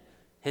sinned,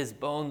 his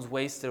bones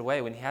wasted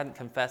away when he hadn't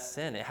confessed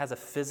sin. It has a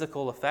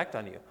physical effect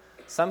on you.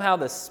 Somehow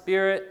the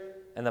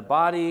spirit and the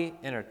body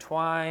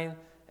intertwine,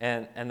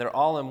 and they're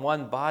all in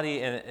one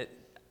body, and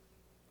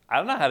I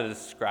don't know how to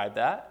describe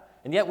that,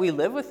 and yet we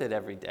live with it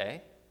every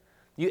day.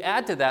 You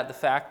add to that the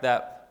fact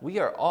that we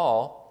are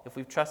all, if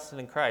we've trusted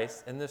in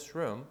Christ in this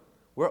room,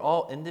 we're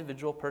all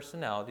individual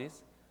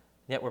personalities,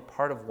 yet we're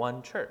part of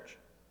one church,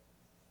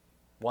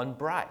 one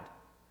bride.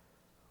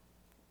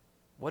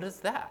 What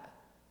is that?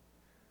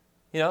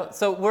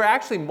 So we're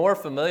actually more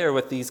familiar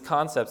with these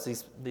concepts,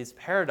 these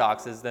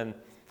paradoxes, than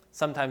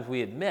sometimes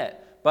we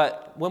admit.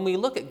 But when we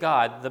look at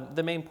God,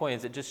 the main point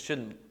is it just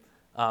shouldn't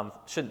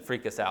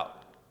freak us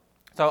out.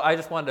 So I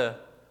just wanted to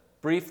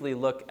briefly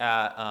look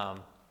at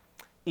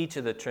each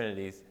of the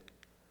Trinities.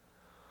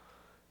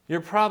 I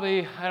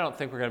don't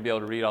think we're going to be able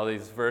to read all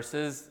these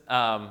verses.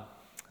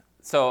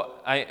 Some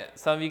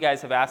of you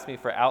guys have asked me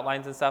for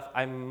outlines and stuff.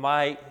 I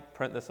might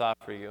print this off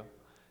for you.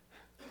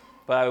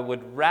 But I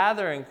would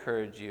rather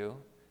encourage you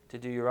to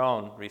do your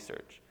own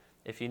research.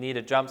 If you need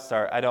a jump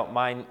start, I don't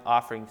mind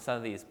offering some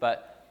of these.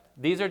 But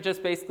these are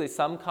just basically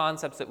some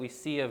concepts that we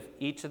see of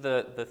each of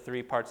the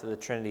three parts of the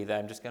Trinity that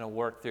I'm just going to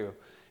work through.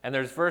 And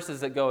there's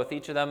verses that go with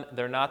each of them.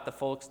 They're not the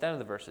full extent of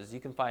the verses. You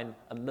can find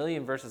 1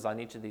 million verses on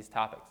each of these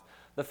topics.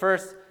 The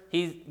first,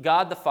 he's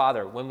God the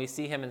Father when we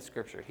see him in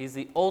Scripture. He's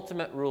the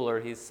ultimate ruler.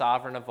 He's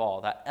sovereign of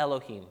all. That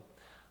Elohim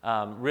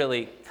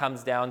really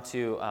comes down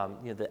to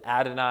the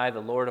Adonai, the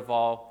Lord of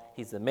all.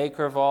 He's the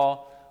maker of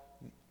all.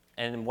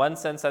 And in one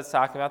sense, that's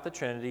talking about the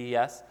Trinity,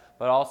 yes,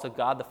 but also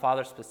God the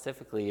Father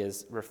specifically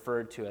is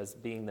referred to as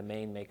being the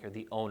main maker,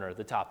 the owner,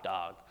 the top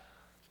dog.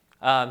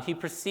 He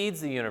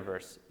precedes the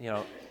universe.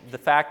 The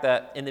fact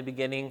that in the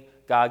beginning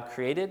God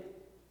created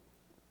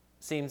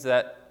seems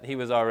that he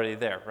was already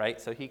there, right?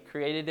 So he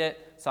created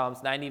it.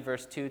 Psalms 90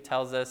 verse 2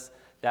 tells us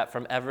that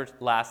from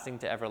everlasting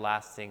to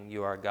everlasting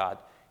you are God.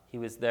 He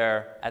was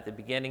there at the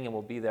beginning and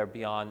will be there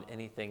beyond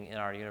anything in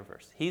our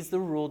universe. He's the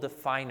rule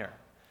definer.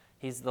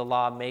 He's the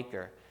law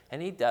maker.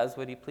 And he does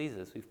what he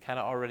pleases. We've kind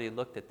of already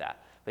looked at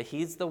that. But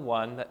he's the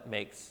one that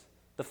makes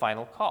the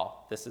final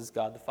call. This is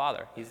God the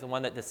Father. He's the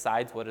one that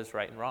decides what is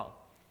right and wrong.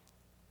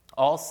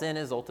 All sin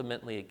is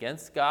ultimately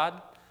against God.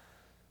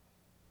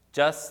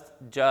 Just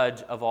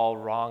judge of all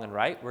wrong and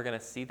right. We're going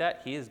to see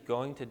that. He is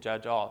going to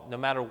judge all. No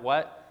matter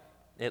what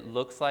it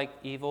looks like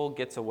evil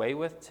gets away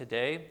with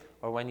today,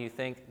 or when you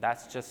think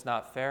that's just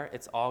not fair,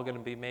 it's all going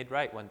to be made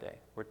right one day.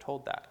 We're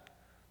told that.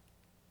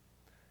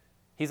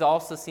 He's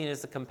also seen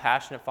as a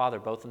compassionate father,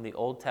 both in the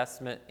Old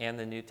Testament and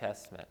the New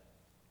Testament.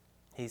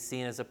 He's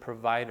seen as a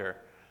provider.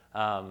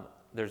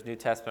 There's New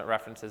Testament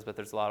references, but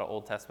there's a lot of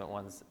Old Testament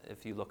ones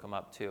if you look them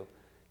up too.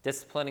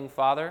 Disciplining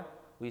father,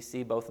 we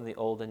see both in the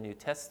Old and New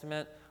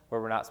Testament, where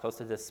we're not supposed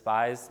to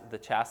despise the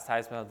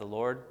chastisement of the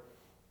Lord.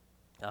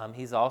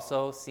 He's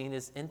also seen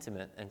as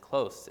intimate and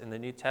close. In the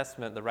New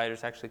Testament, the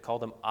writers actually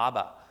called him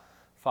Abba,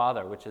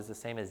 Father, which is the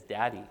same as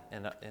Daddy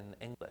in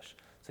English.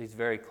 So he's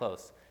very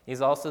close. He's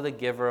also the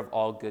giver of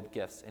all good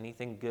gifts.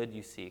 Anything good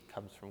you see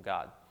comes from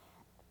God.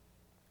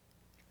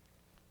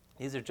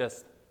 These are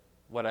just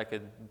what I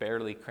could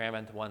barely cram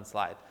into one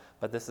slide,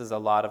 but this is a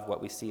lot of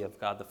what we see of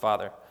God the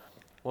Father.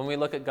 When we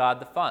look at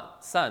God the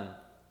Son,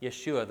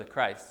 Yeshua the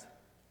Christ,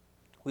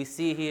 we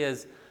see he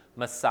is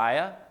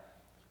Messiah,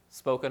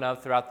 spoken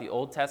of throughout the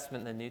Old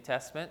Testament and the New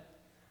Testament.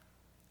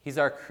 He's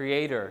our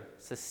creator,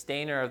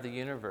 sustainer of the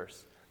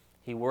universe.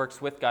 He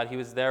works with God. He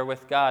was there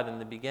with God in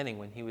the beginning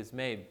when he was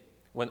made,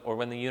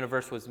 when the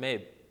universe was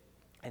made.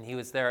 And he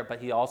was there,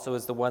 but he also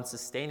is the one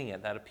sustaining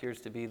it. That appears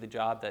to be the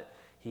job that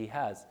he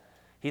has.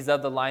 He's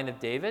of the line of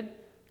David,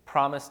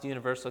 promised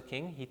universal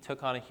king. He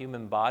took on a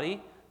human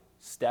body,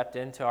 stepped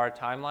into our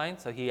timeline.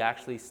 So he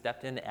actually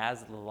stepped in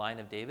as the line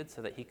of David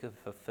so that he could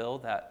fulfill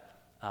that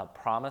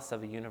promise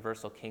of a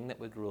universal king that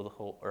would rule the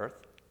whole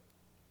earth.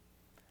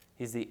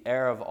 He's the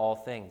heir of all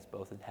things,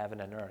 both in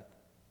heaven and earth.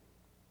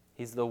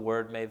 He's the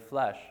Word made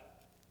flesh.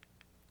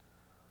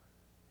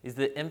 He's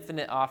the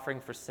infinite offering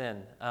for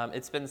sin.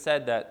 It's been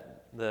said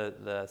that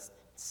the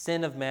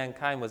sin of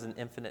mankind was an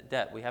infinite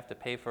debt. We have to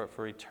pay for it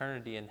for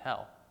eternity in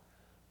hell.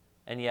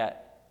 And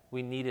yet,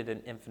 we needed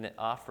an infinite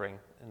offering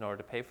in order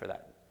to pay for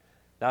that.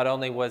 Not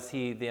only was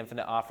he the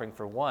infinite offering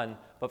for one,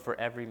 but for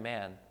every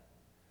man.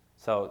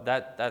 So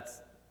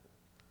that's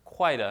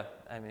quite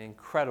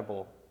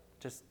incredible,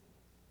 just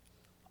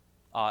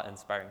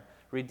awe-inspiring.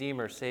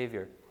 Redeemer,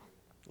 Savior.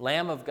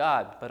 Lamb of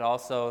God, but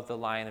also the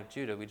Lion of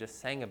Judah. We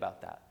just sang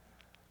about that.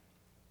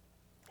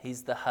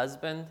 He's the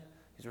husband.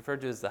 He's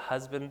referred to as the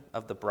husband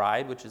of the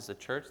bride, which is the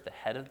church, the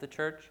head of the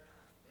church.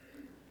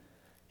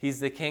 He's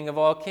the king of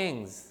all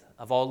kings,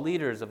 of all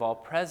leaders, of all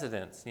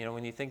presidents.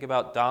 When you think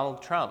about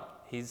Donald Trump,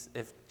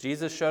 if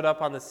Jesus showed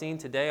up on the scene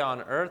today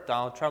on earth,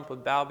 Donald Trump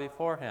would bow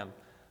before him.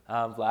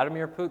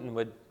 Vladimir Putin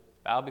would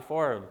bow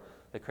before him.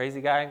 The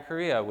crazy guy in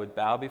Korea would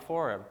bow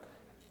before him.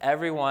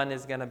 Everyone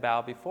is going to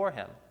bow before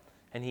him.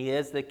 And he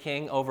is the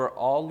king over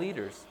all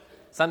leaders.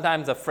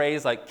 Sometimes a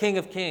phrase like King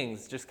of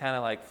Kings just kind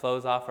of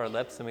flows off our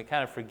lips and we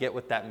kind of forget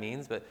what that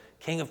means. But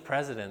King of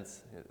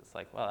Presidents, it's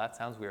well, that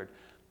sounds weird.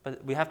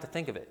 But we have to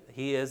think of it.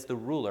 He is the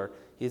ruler.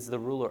 He's the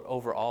ruler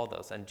over all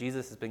those. And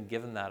Jesus has been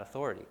given that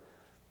authority.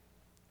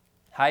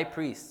 High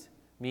priest,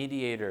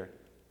 mediator,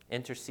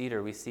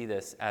 interceder, we see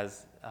this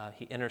as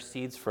he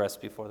intercedes for us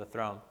before the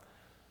throne.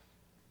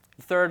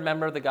 The third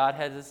member of the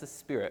Godhead is the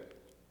Spirit.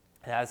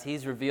 And as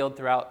he's revealed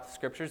throughout the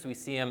Scriptures, we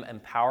see him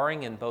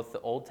empowering in both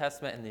the Old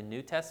Testament and the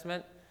New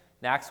Testament.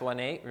 In Acts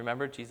 1:8,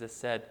 remember, Jesus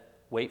said,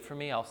 wait for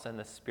me, I'll send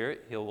the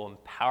Spirit. He will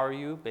empower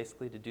you,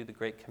 basically, to do the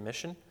Great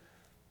Commission.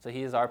 So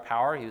he is our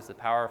power. He was the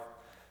power.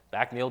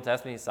 Back in the Old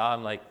Testament, you saw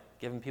him like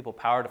giving people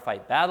power to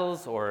fight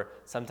battles, or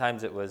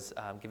sometimes it was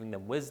giving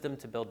them wisdom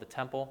to build the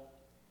temple.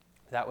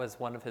 That was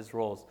one of his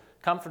roles.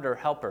 Comforter,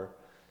 helper.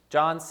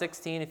 John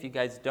 16, if you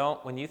guys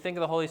don't, when you think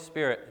of the Holy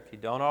Spirit, if you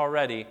don't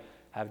already,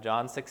 have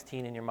John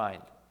 16 in your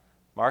mind.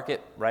 Mark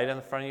it right in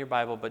the front of your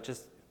Bible, but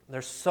just,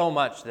 there's so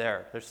much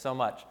there. There's so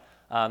much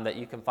that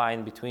you can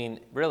find between,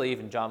 really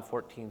even John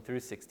 14 through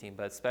 16,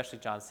 but especially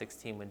John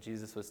 16 when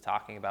Jesus was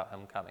talking about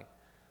him coming.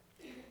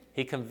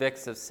 He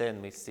convicts of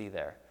sin, we see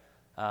there.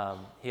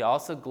 He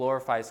also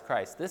glorifies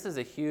Christ. This is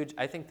a huge,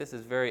 I think this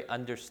is very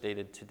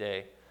understated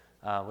today,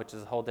 which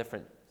is a whole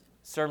different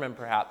sermon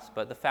perhaps,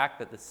 but the fact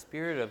that the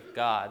Spirit of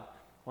God,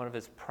 one of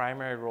his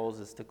primary roles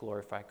is to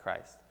glorify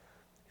Christ.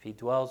 If he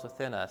dwells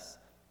within us,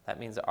 that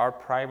means that our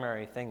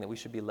primary thing that we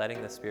should be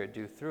letting the Spirit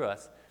do through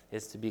us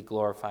is to be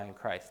glorifying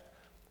Christ.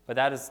 But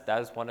that is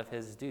one of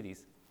his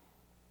duties.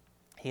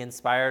 He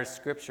inspires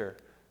Scripture.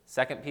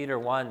 2 Peter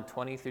 1,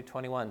 20 through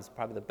 21 is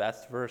probably the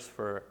best verse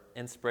for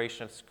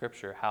inspiration of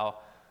Scripture, how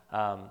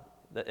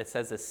it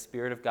says the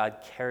Spirit of God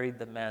carried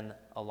the men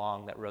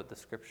along that wrote the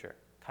Scripture,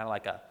 kind of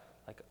like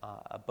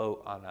a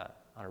boat on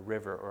a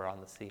river or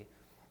on the sea.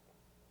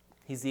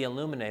 He's the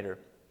illuminator,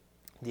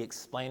 the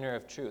explainer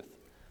of truth.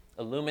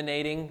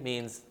 Illuminating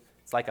means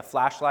it's like a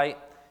flashlight.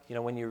 You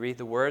know, when you read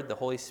the Word, the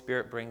Holy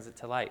Spirit brings it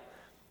to light.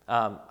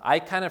 I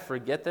kind of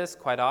forget this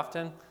quite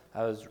often.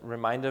 I was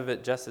reminded of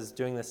it just as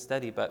doing this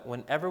study, but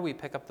whenever we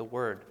pick up the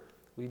Word,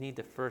 we need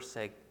to first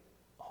say,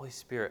 Holy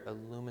Spirit,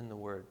 illumine the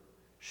Word.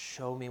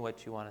 Show me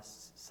what you want to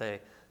say.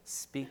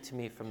 Speak to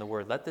me from the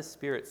Word. Let the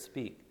Spirit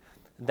speak.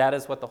 That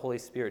is what the Holy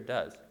Spirit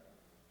does.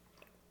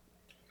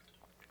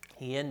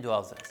 He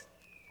indwells us.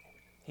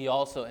 He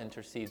also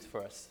intercedes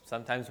for us.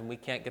 Sometimes when we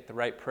can't get the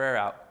right prayer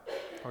out,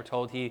 we're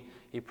told he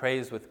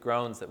prays with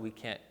groans that we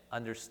can't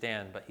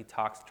understand, but he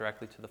talks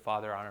directly to the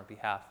Father on our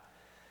behalf.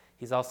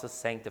 He's also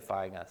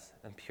sanctifying us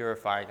and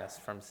purifying us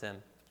from sin.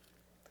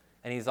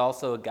 And he's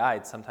also a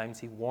guide. Sometimes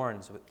he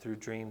warns through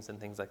dreams and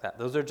things like that.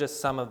 Those are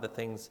just some of the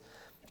things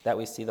that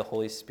we see the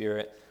Holy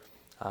Spirit,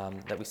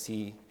 that we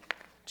see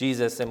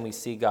Jesus and we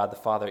see God the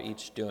Father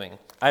each doing.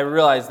 I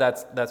realize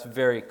that's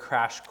very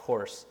crash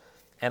course.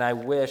 And I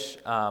wish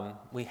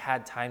we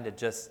had time to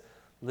just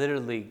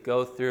literally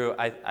go through.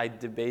 I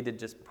debated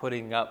just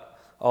putting up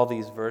all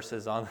these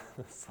verses on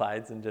the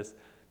slides and just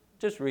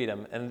read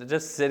them and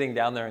just sitting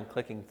down there and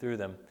clicking through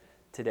them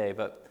today,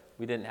 but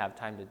we didn't have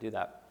time to do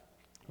that.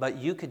 But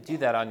you could do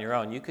that on your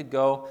own. You could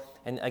go,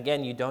 and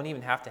again, you don't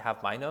even have to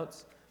have my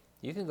notes.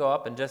 You can go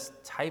up and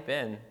just type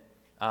in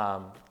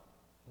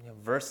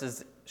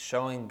verses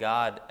showing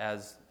God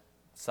as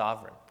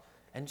sovereign,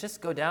 and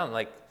just go down.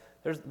 Like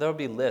there'll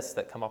be lists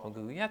that come up on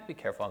Google. You have to be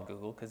careful on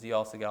Google because you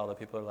also get all the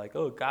people who are like,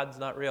 oh, God's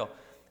not real,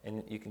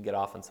 and you can get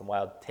off on some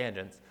wild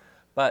tangents.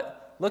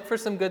 But look for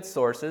some good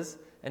sources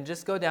and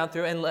just go down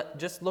through and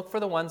just look for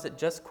the ones that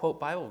just quote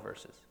Bible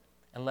verses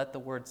and let the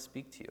Word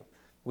speak to you.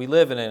 We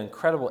live in an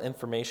incredible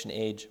information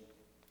age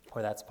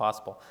where that's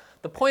possible.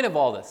 The point of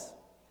all this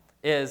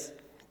is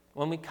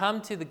when we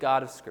come to the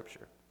God of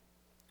Scripture,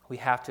 we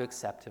have to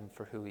accept him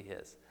for who he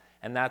is.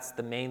 And that's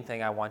the main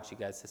thing I want you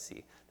guys to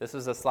see. This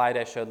was a slide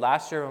I showed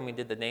last year when we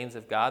did the names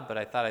of God, but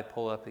I thought I'd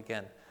pull it up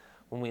again.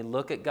 When we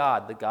look at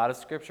God, the God of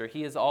Scripture,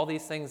 he is all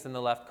these things in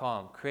the left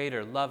column: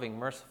 creator, loving,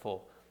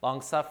 merciful,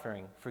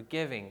 long-suffering,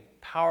 forgiving,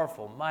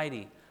 powerful,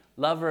 mighty,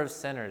 lover of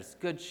sinners,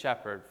 good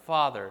shepherd,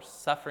 father,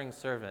 suffering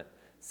servant,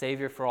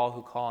 savior for all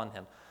who call on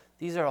him.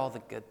 These are all the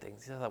good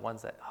things. These are the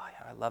ones that, oh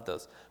yeah, I love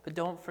those. But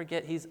don't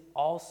forget, he's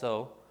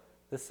also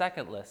the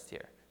second list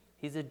here.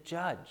 He's a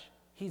judge.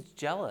 He's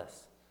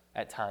jealous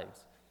at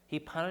times. He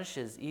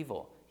punishes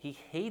evil. He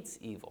hates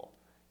evil.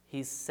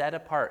 He's set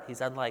apart.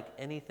 He's unlike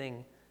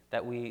anything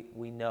that we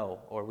know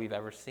or we've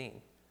ever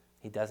seen.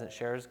 He doesn't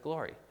share his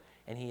glory,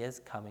 and he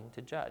is coming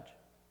to judge.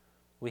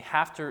 We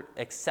have to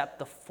accept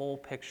the full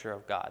picture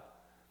of God.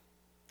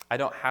 I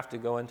don't have to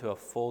go into a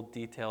full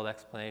detailed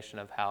explanation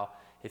of how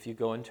if you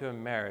go into a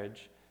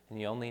marriage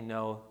and you only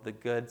know the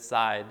good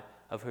side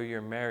of who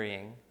you're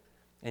marrying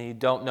and you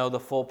don't know the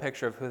full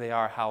picture of who they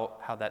are,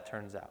 how that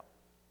turns out.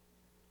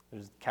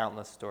 There's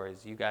countless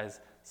stories you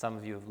guys, some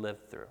of you have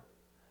lived through,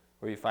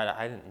 where you find out,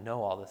 I didn't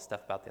know all this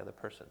stuff about the other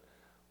person.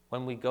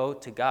 When we go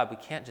to God, we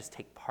can't just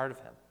take part of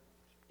him.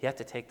 You have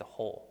to take the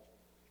whole.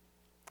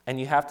 And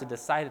you have to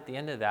decide at the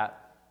end of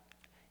that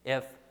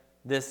if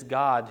this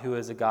God, who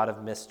is a God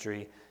of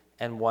mystery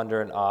and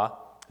wonder and awe,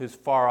 who's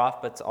far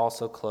off but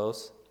also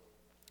close,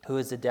 who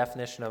is the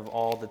definition of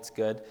all that's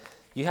good,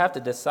 you have to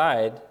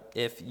decide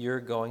if you're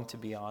going to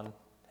be on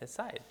his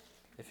side.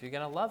 If you're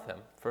going to love him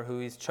for who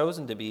he's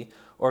chosen to be,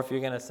 or if you're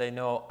going to say,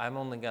 no, I'm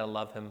only going to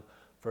love him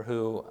for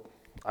who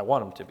I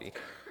want him to be.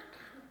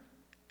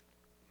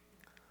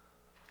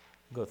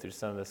 Go through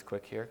some of this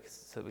quick here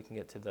so we can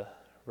get to the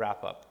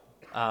wrap up.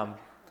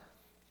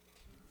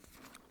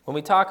 When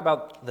we talk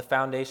about the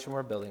foundation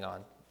we're building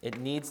on, it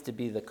needs to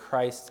be the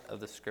Christ of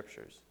the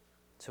Scriptures.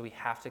 So we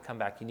have to come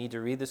back. You need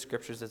to read the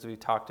Scriptures as we've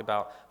talked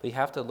about, but you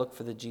have to look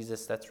for the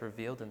Jesus that's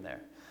revealed in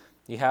there.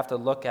 You have to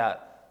look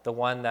at the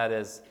one that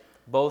is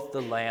both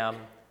the Lamb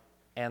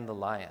and the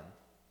Lion.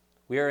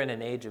 We are in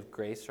an age of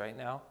grace right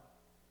now.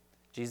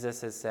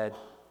 Jesus has said,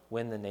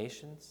 win the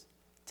nations,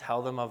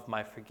 tell them of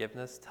my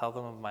forgiveness, tell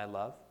them of my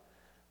love.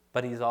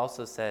 But he's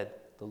also said,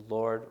 the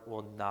Lord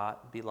will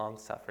not be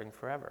long-suffering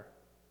forever.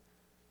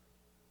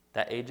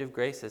 That age of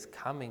grace is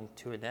coming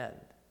to an end,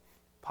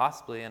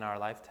 possibly in our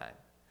lifetime.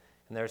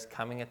 And there's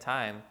coming a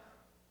time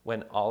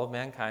when all of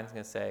mankind is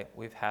going to say,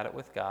 we've had it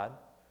with God,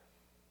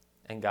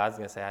 and God's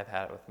going to say, I've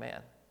had it with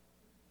man.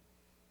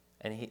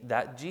 And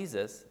that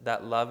Jesus,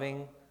 that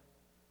loving,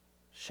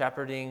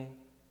 shepherding,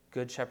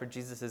 good shepherd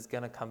Jesus is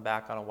going to come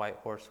back on a white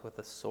horse with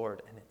a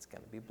sword, and it's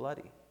going to be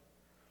bloody.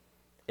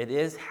 It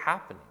is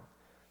happening.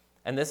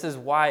 And this is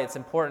why it's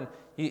important.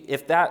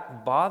 If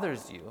that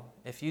bothers you,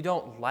 if you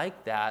don't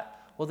like that,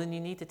 well, then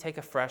you need to take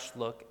a fresh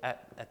look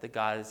at the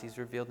God as he's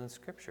revealed in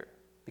Scripture,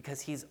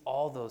 because he's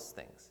all those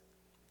things.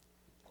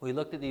 We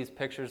looked at these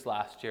pictures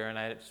last year, and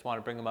I just want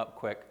to bring them up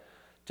quick.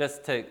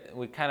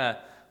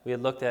 We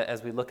had looked at,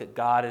 as we look at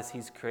God as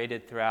he's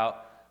created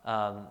throughout,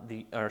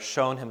 or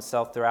shown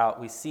himself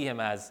throughout, we see him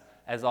as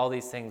all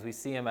these things. We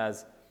see him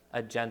as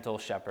a gentle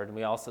shepherd, and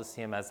we also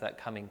see him as that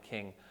coming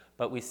king.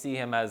 But we see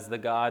him as the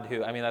God who,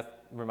 that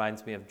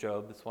reminds me of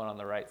Job, this one on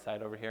the right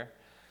side over here,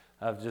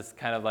 of just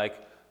kind of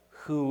like,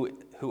 who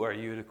are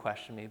you to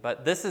question me?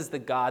 But this is the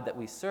God that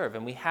we serve,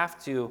 and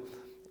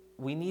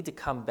we need to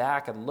come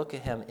back and look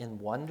at him in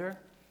wonder.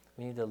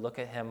 We need to look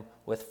at him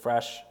with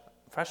fresh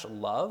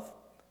love,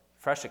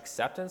 fresh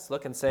acceptance.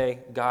 Look and say,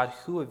 God,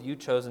 who have you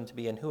chosen to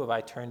be, and who have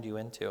I turned you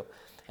into?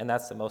 And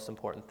that's the most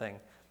important thing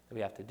that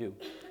we have to do.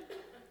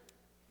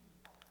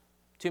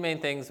 Two main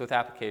things with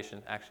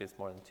application. Actually, it's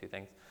more than two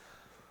things.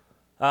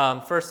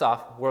 First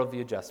off,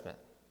 worldview adjustment.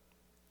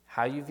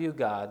 How you view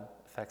God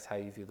affects how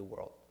you view the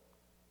world.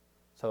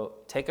 So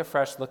take a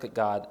fresh look at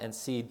God and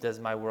see, does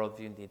my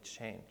worldview need to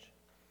change?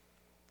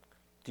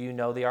 Do you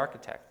know the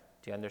architect?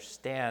 Do you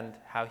understand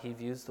how he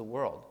views the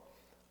world?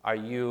 Are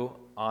you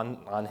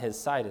on his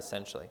side,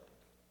 essentially?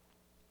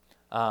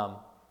 Are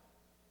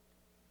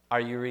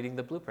you reading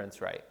the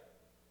blueprints right?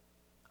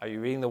 Are you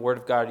reading the Word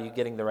of God? Are you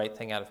getting the right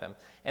thing out of him?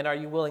 And are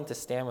you willing to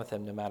stand with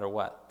him no matter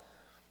what?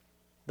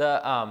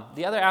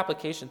 The other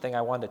application thing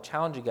I wanted to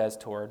challenge you guys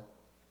toward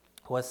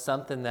was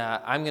something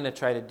that I'm going to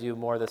try to do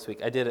more this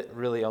week. I did it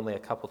really only a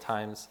couple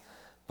times.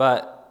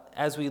 But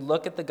as we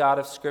look at the God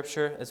of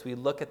Scripture, as we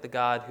look at the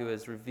God who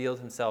has revealed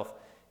himself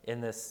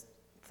in this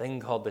thing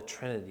called the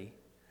Trinity,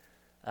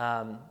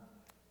 I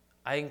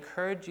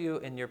encourage you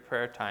in your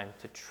prayer time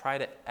to try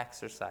to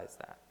exercise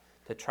that,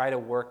 to try to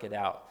work it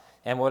out.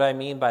 And what I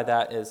mean by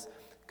that is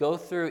go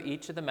through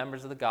each of the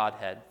members of the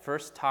Godhead.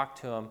 First, talk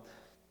to them.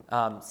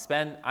 I'm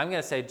going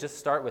to say, just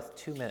start with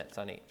 2 minutes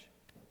on each.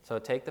 So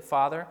take the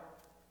Father,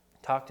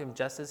 talk to him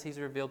just as he's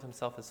revealed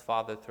himself as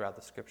Father throughout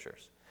the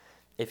Scriptures.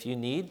 If you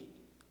need,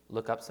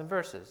 look up some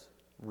verses.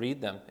 Read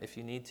them if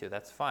you need to.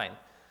 That's fine.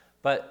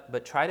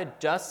 But try to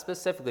just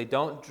specifically,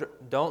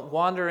 don't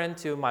wander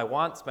into my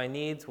wants, my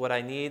needs, what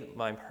I need,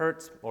 my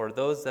hurts, or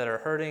those that are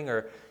hurting,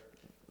 or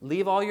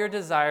leave all your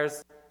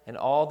desires and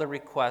all the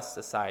requests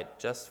aside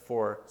just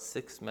for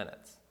 6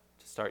 minutes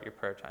to start your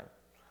prayer time.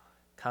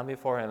 Come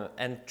before him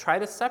and try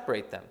to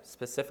separate them.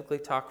 Specifically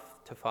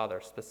talk to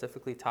Father,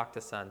 specifically talk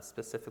to Son,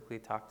 specifically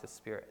talk to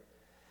Spirit.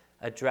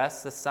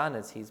 Address the Son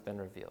as he's been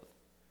revealed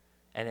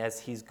and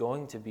as he's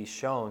going to be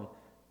shown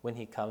when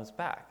he comes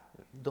back,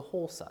 the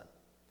whole Son.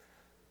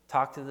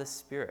 Talk to the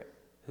Spirit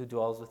who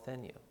dwells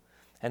within you.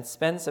 And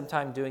spend some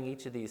time doing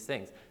each of these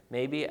things.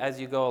 Maybe as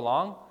you go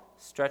along,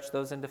 stretch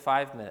those into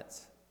 5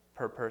 minutes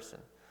per person.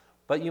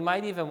 But you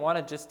might even want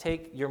to just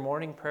take your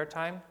morning prayer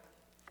time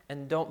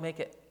and don't make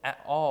it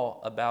at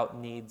all about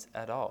needs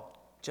at all.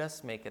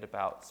 Just make it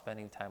about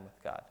spending time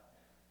with God.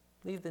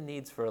 Leave the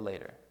needs for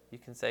later. You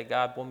can say,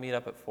 God, we'll meet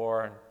up at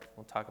 4 and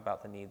we'll talk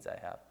about the needs I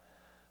have.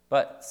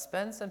 But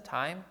spend some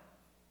time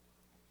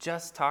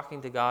just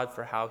talking to God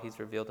for how he's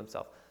revealed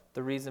himself.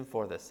 The reason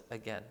for this,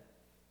 again,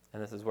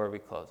 and this is where we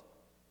close,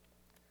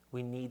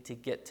 we need to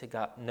get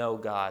to know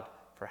God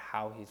for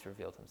how he's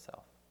revealed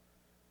himself.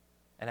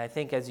 And I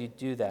think as you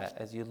do that,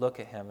 as you look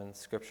at him in the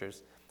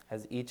Scriptures,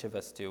 as each of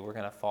us do, we're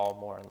going to fall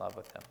more in love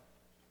with him.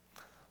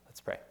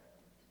 Let's pray.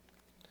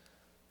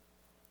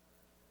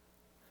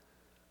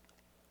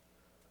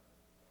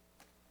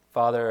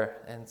 Father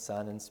and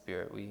Son and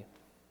Spirit, we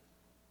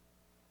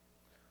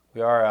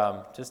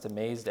are just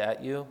amazed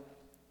at you.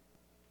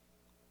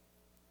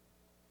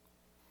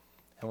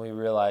 And we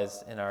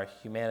realize in our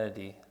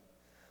humanity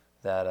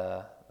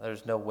that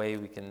there's no way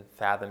we can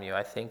fathom you.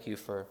 I thank you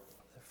for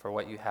for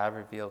what you have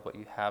revealed, what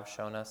you have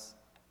shown us.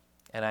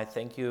 And I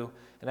thank you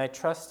and I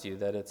trust you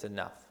that it's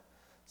enough.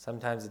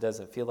 Sometimes it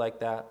doesn't feel like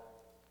that.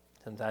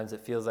 Sometimes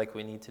it feels like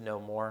we need to know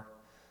more.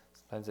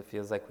 Sometimes it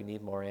feels like we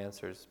need more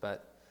answers.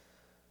 But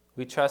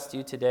we trust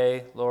you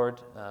today,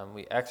 Lord.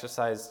 We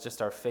exercise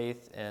just our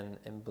faith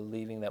in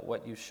believing that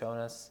what you've shown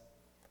us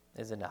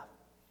is enough.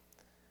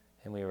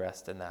 And we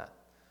rest in that.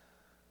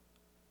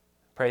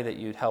 Pray that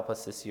you'd help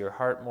us to see your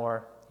heart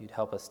more. You'd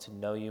help us to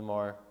know you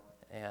more.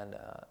 And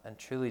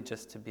truly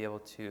just to be able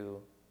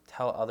to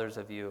tell others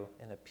of you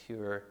in a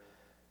pure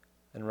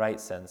and right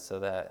sense, so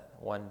that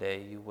one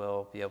day you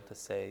will be able to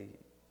say,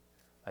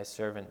 my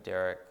servant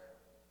Derek,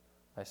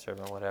 my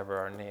servant whatever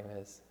our name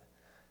is,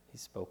 he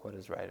spoke what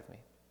is right of me.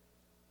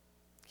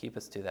 Keep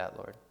us to that,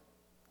 Lord.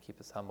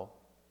 Keep us humble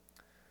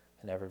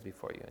and ever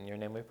before you. In your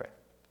name we pray.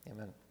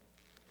 Amen.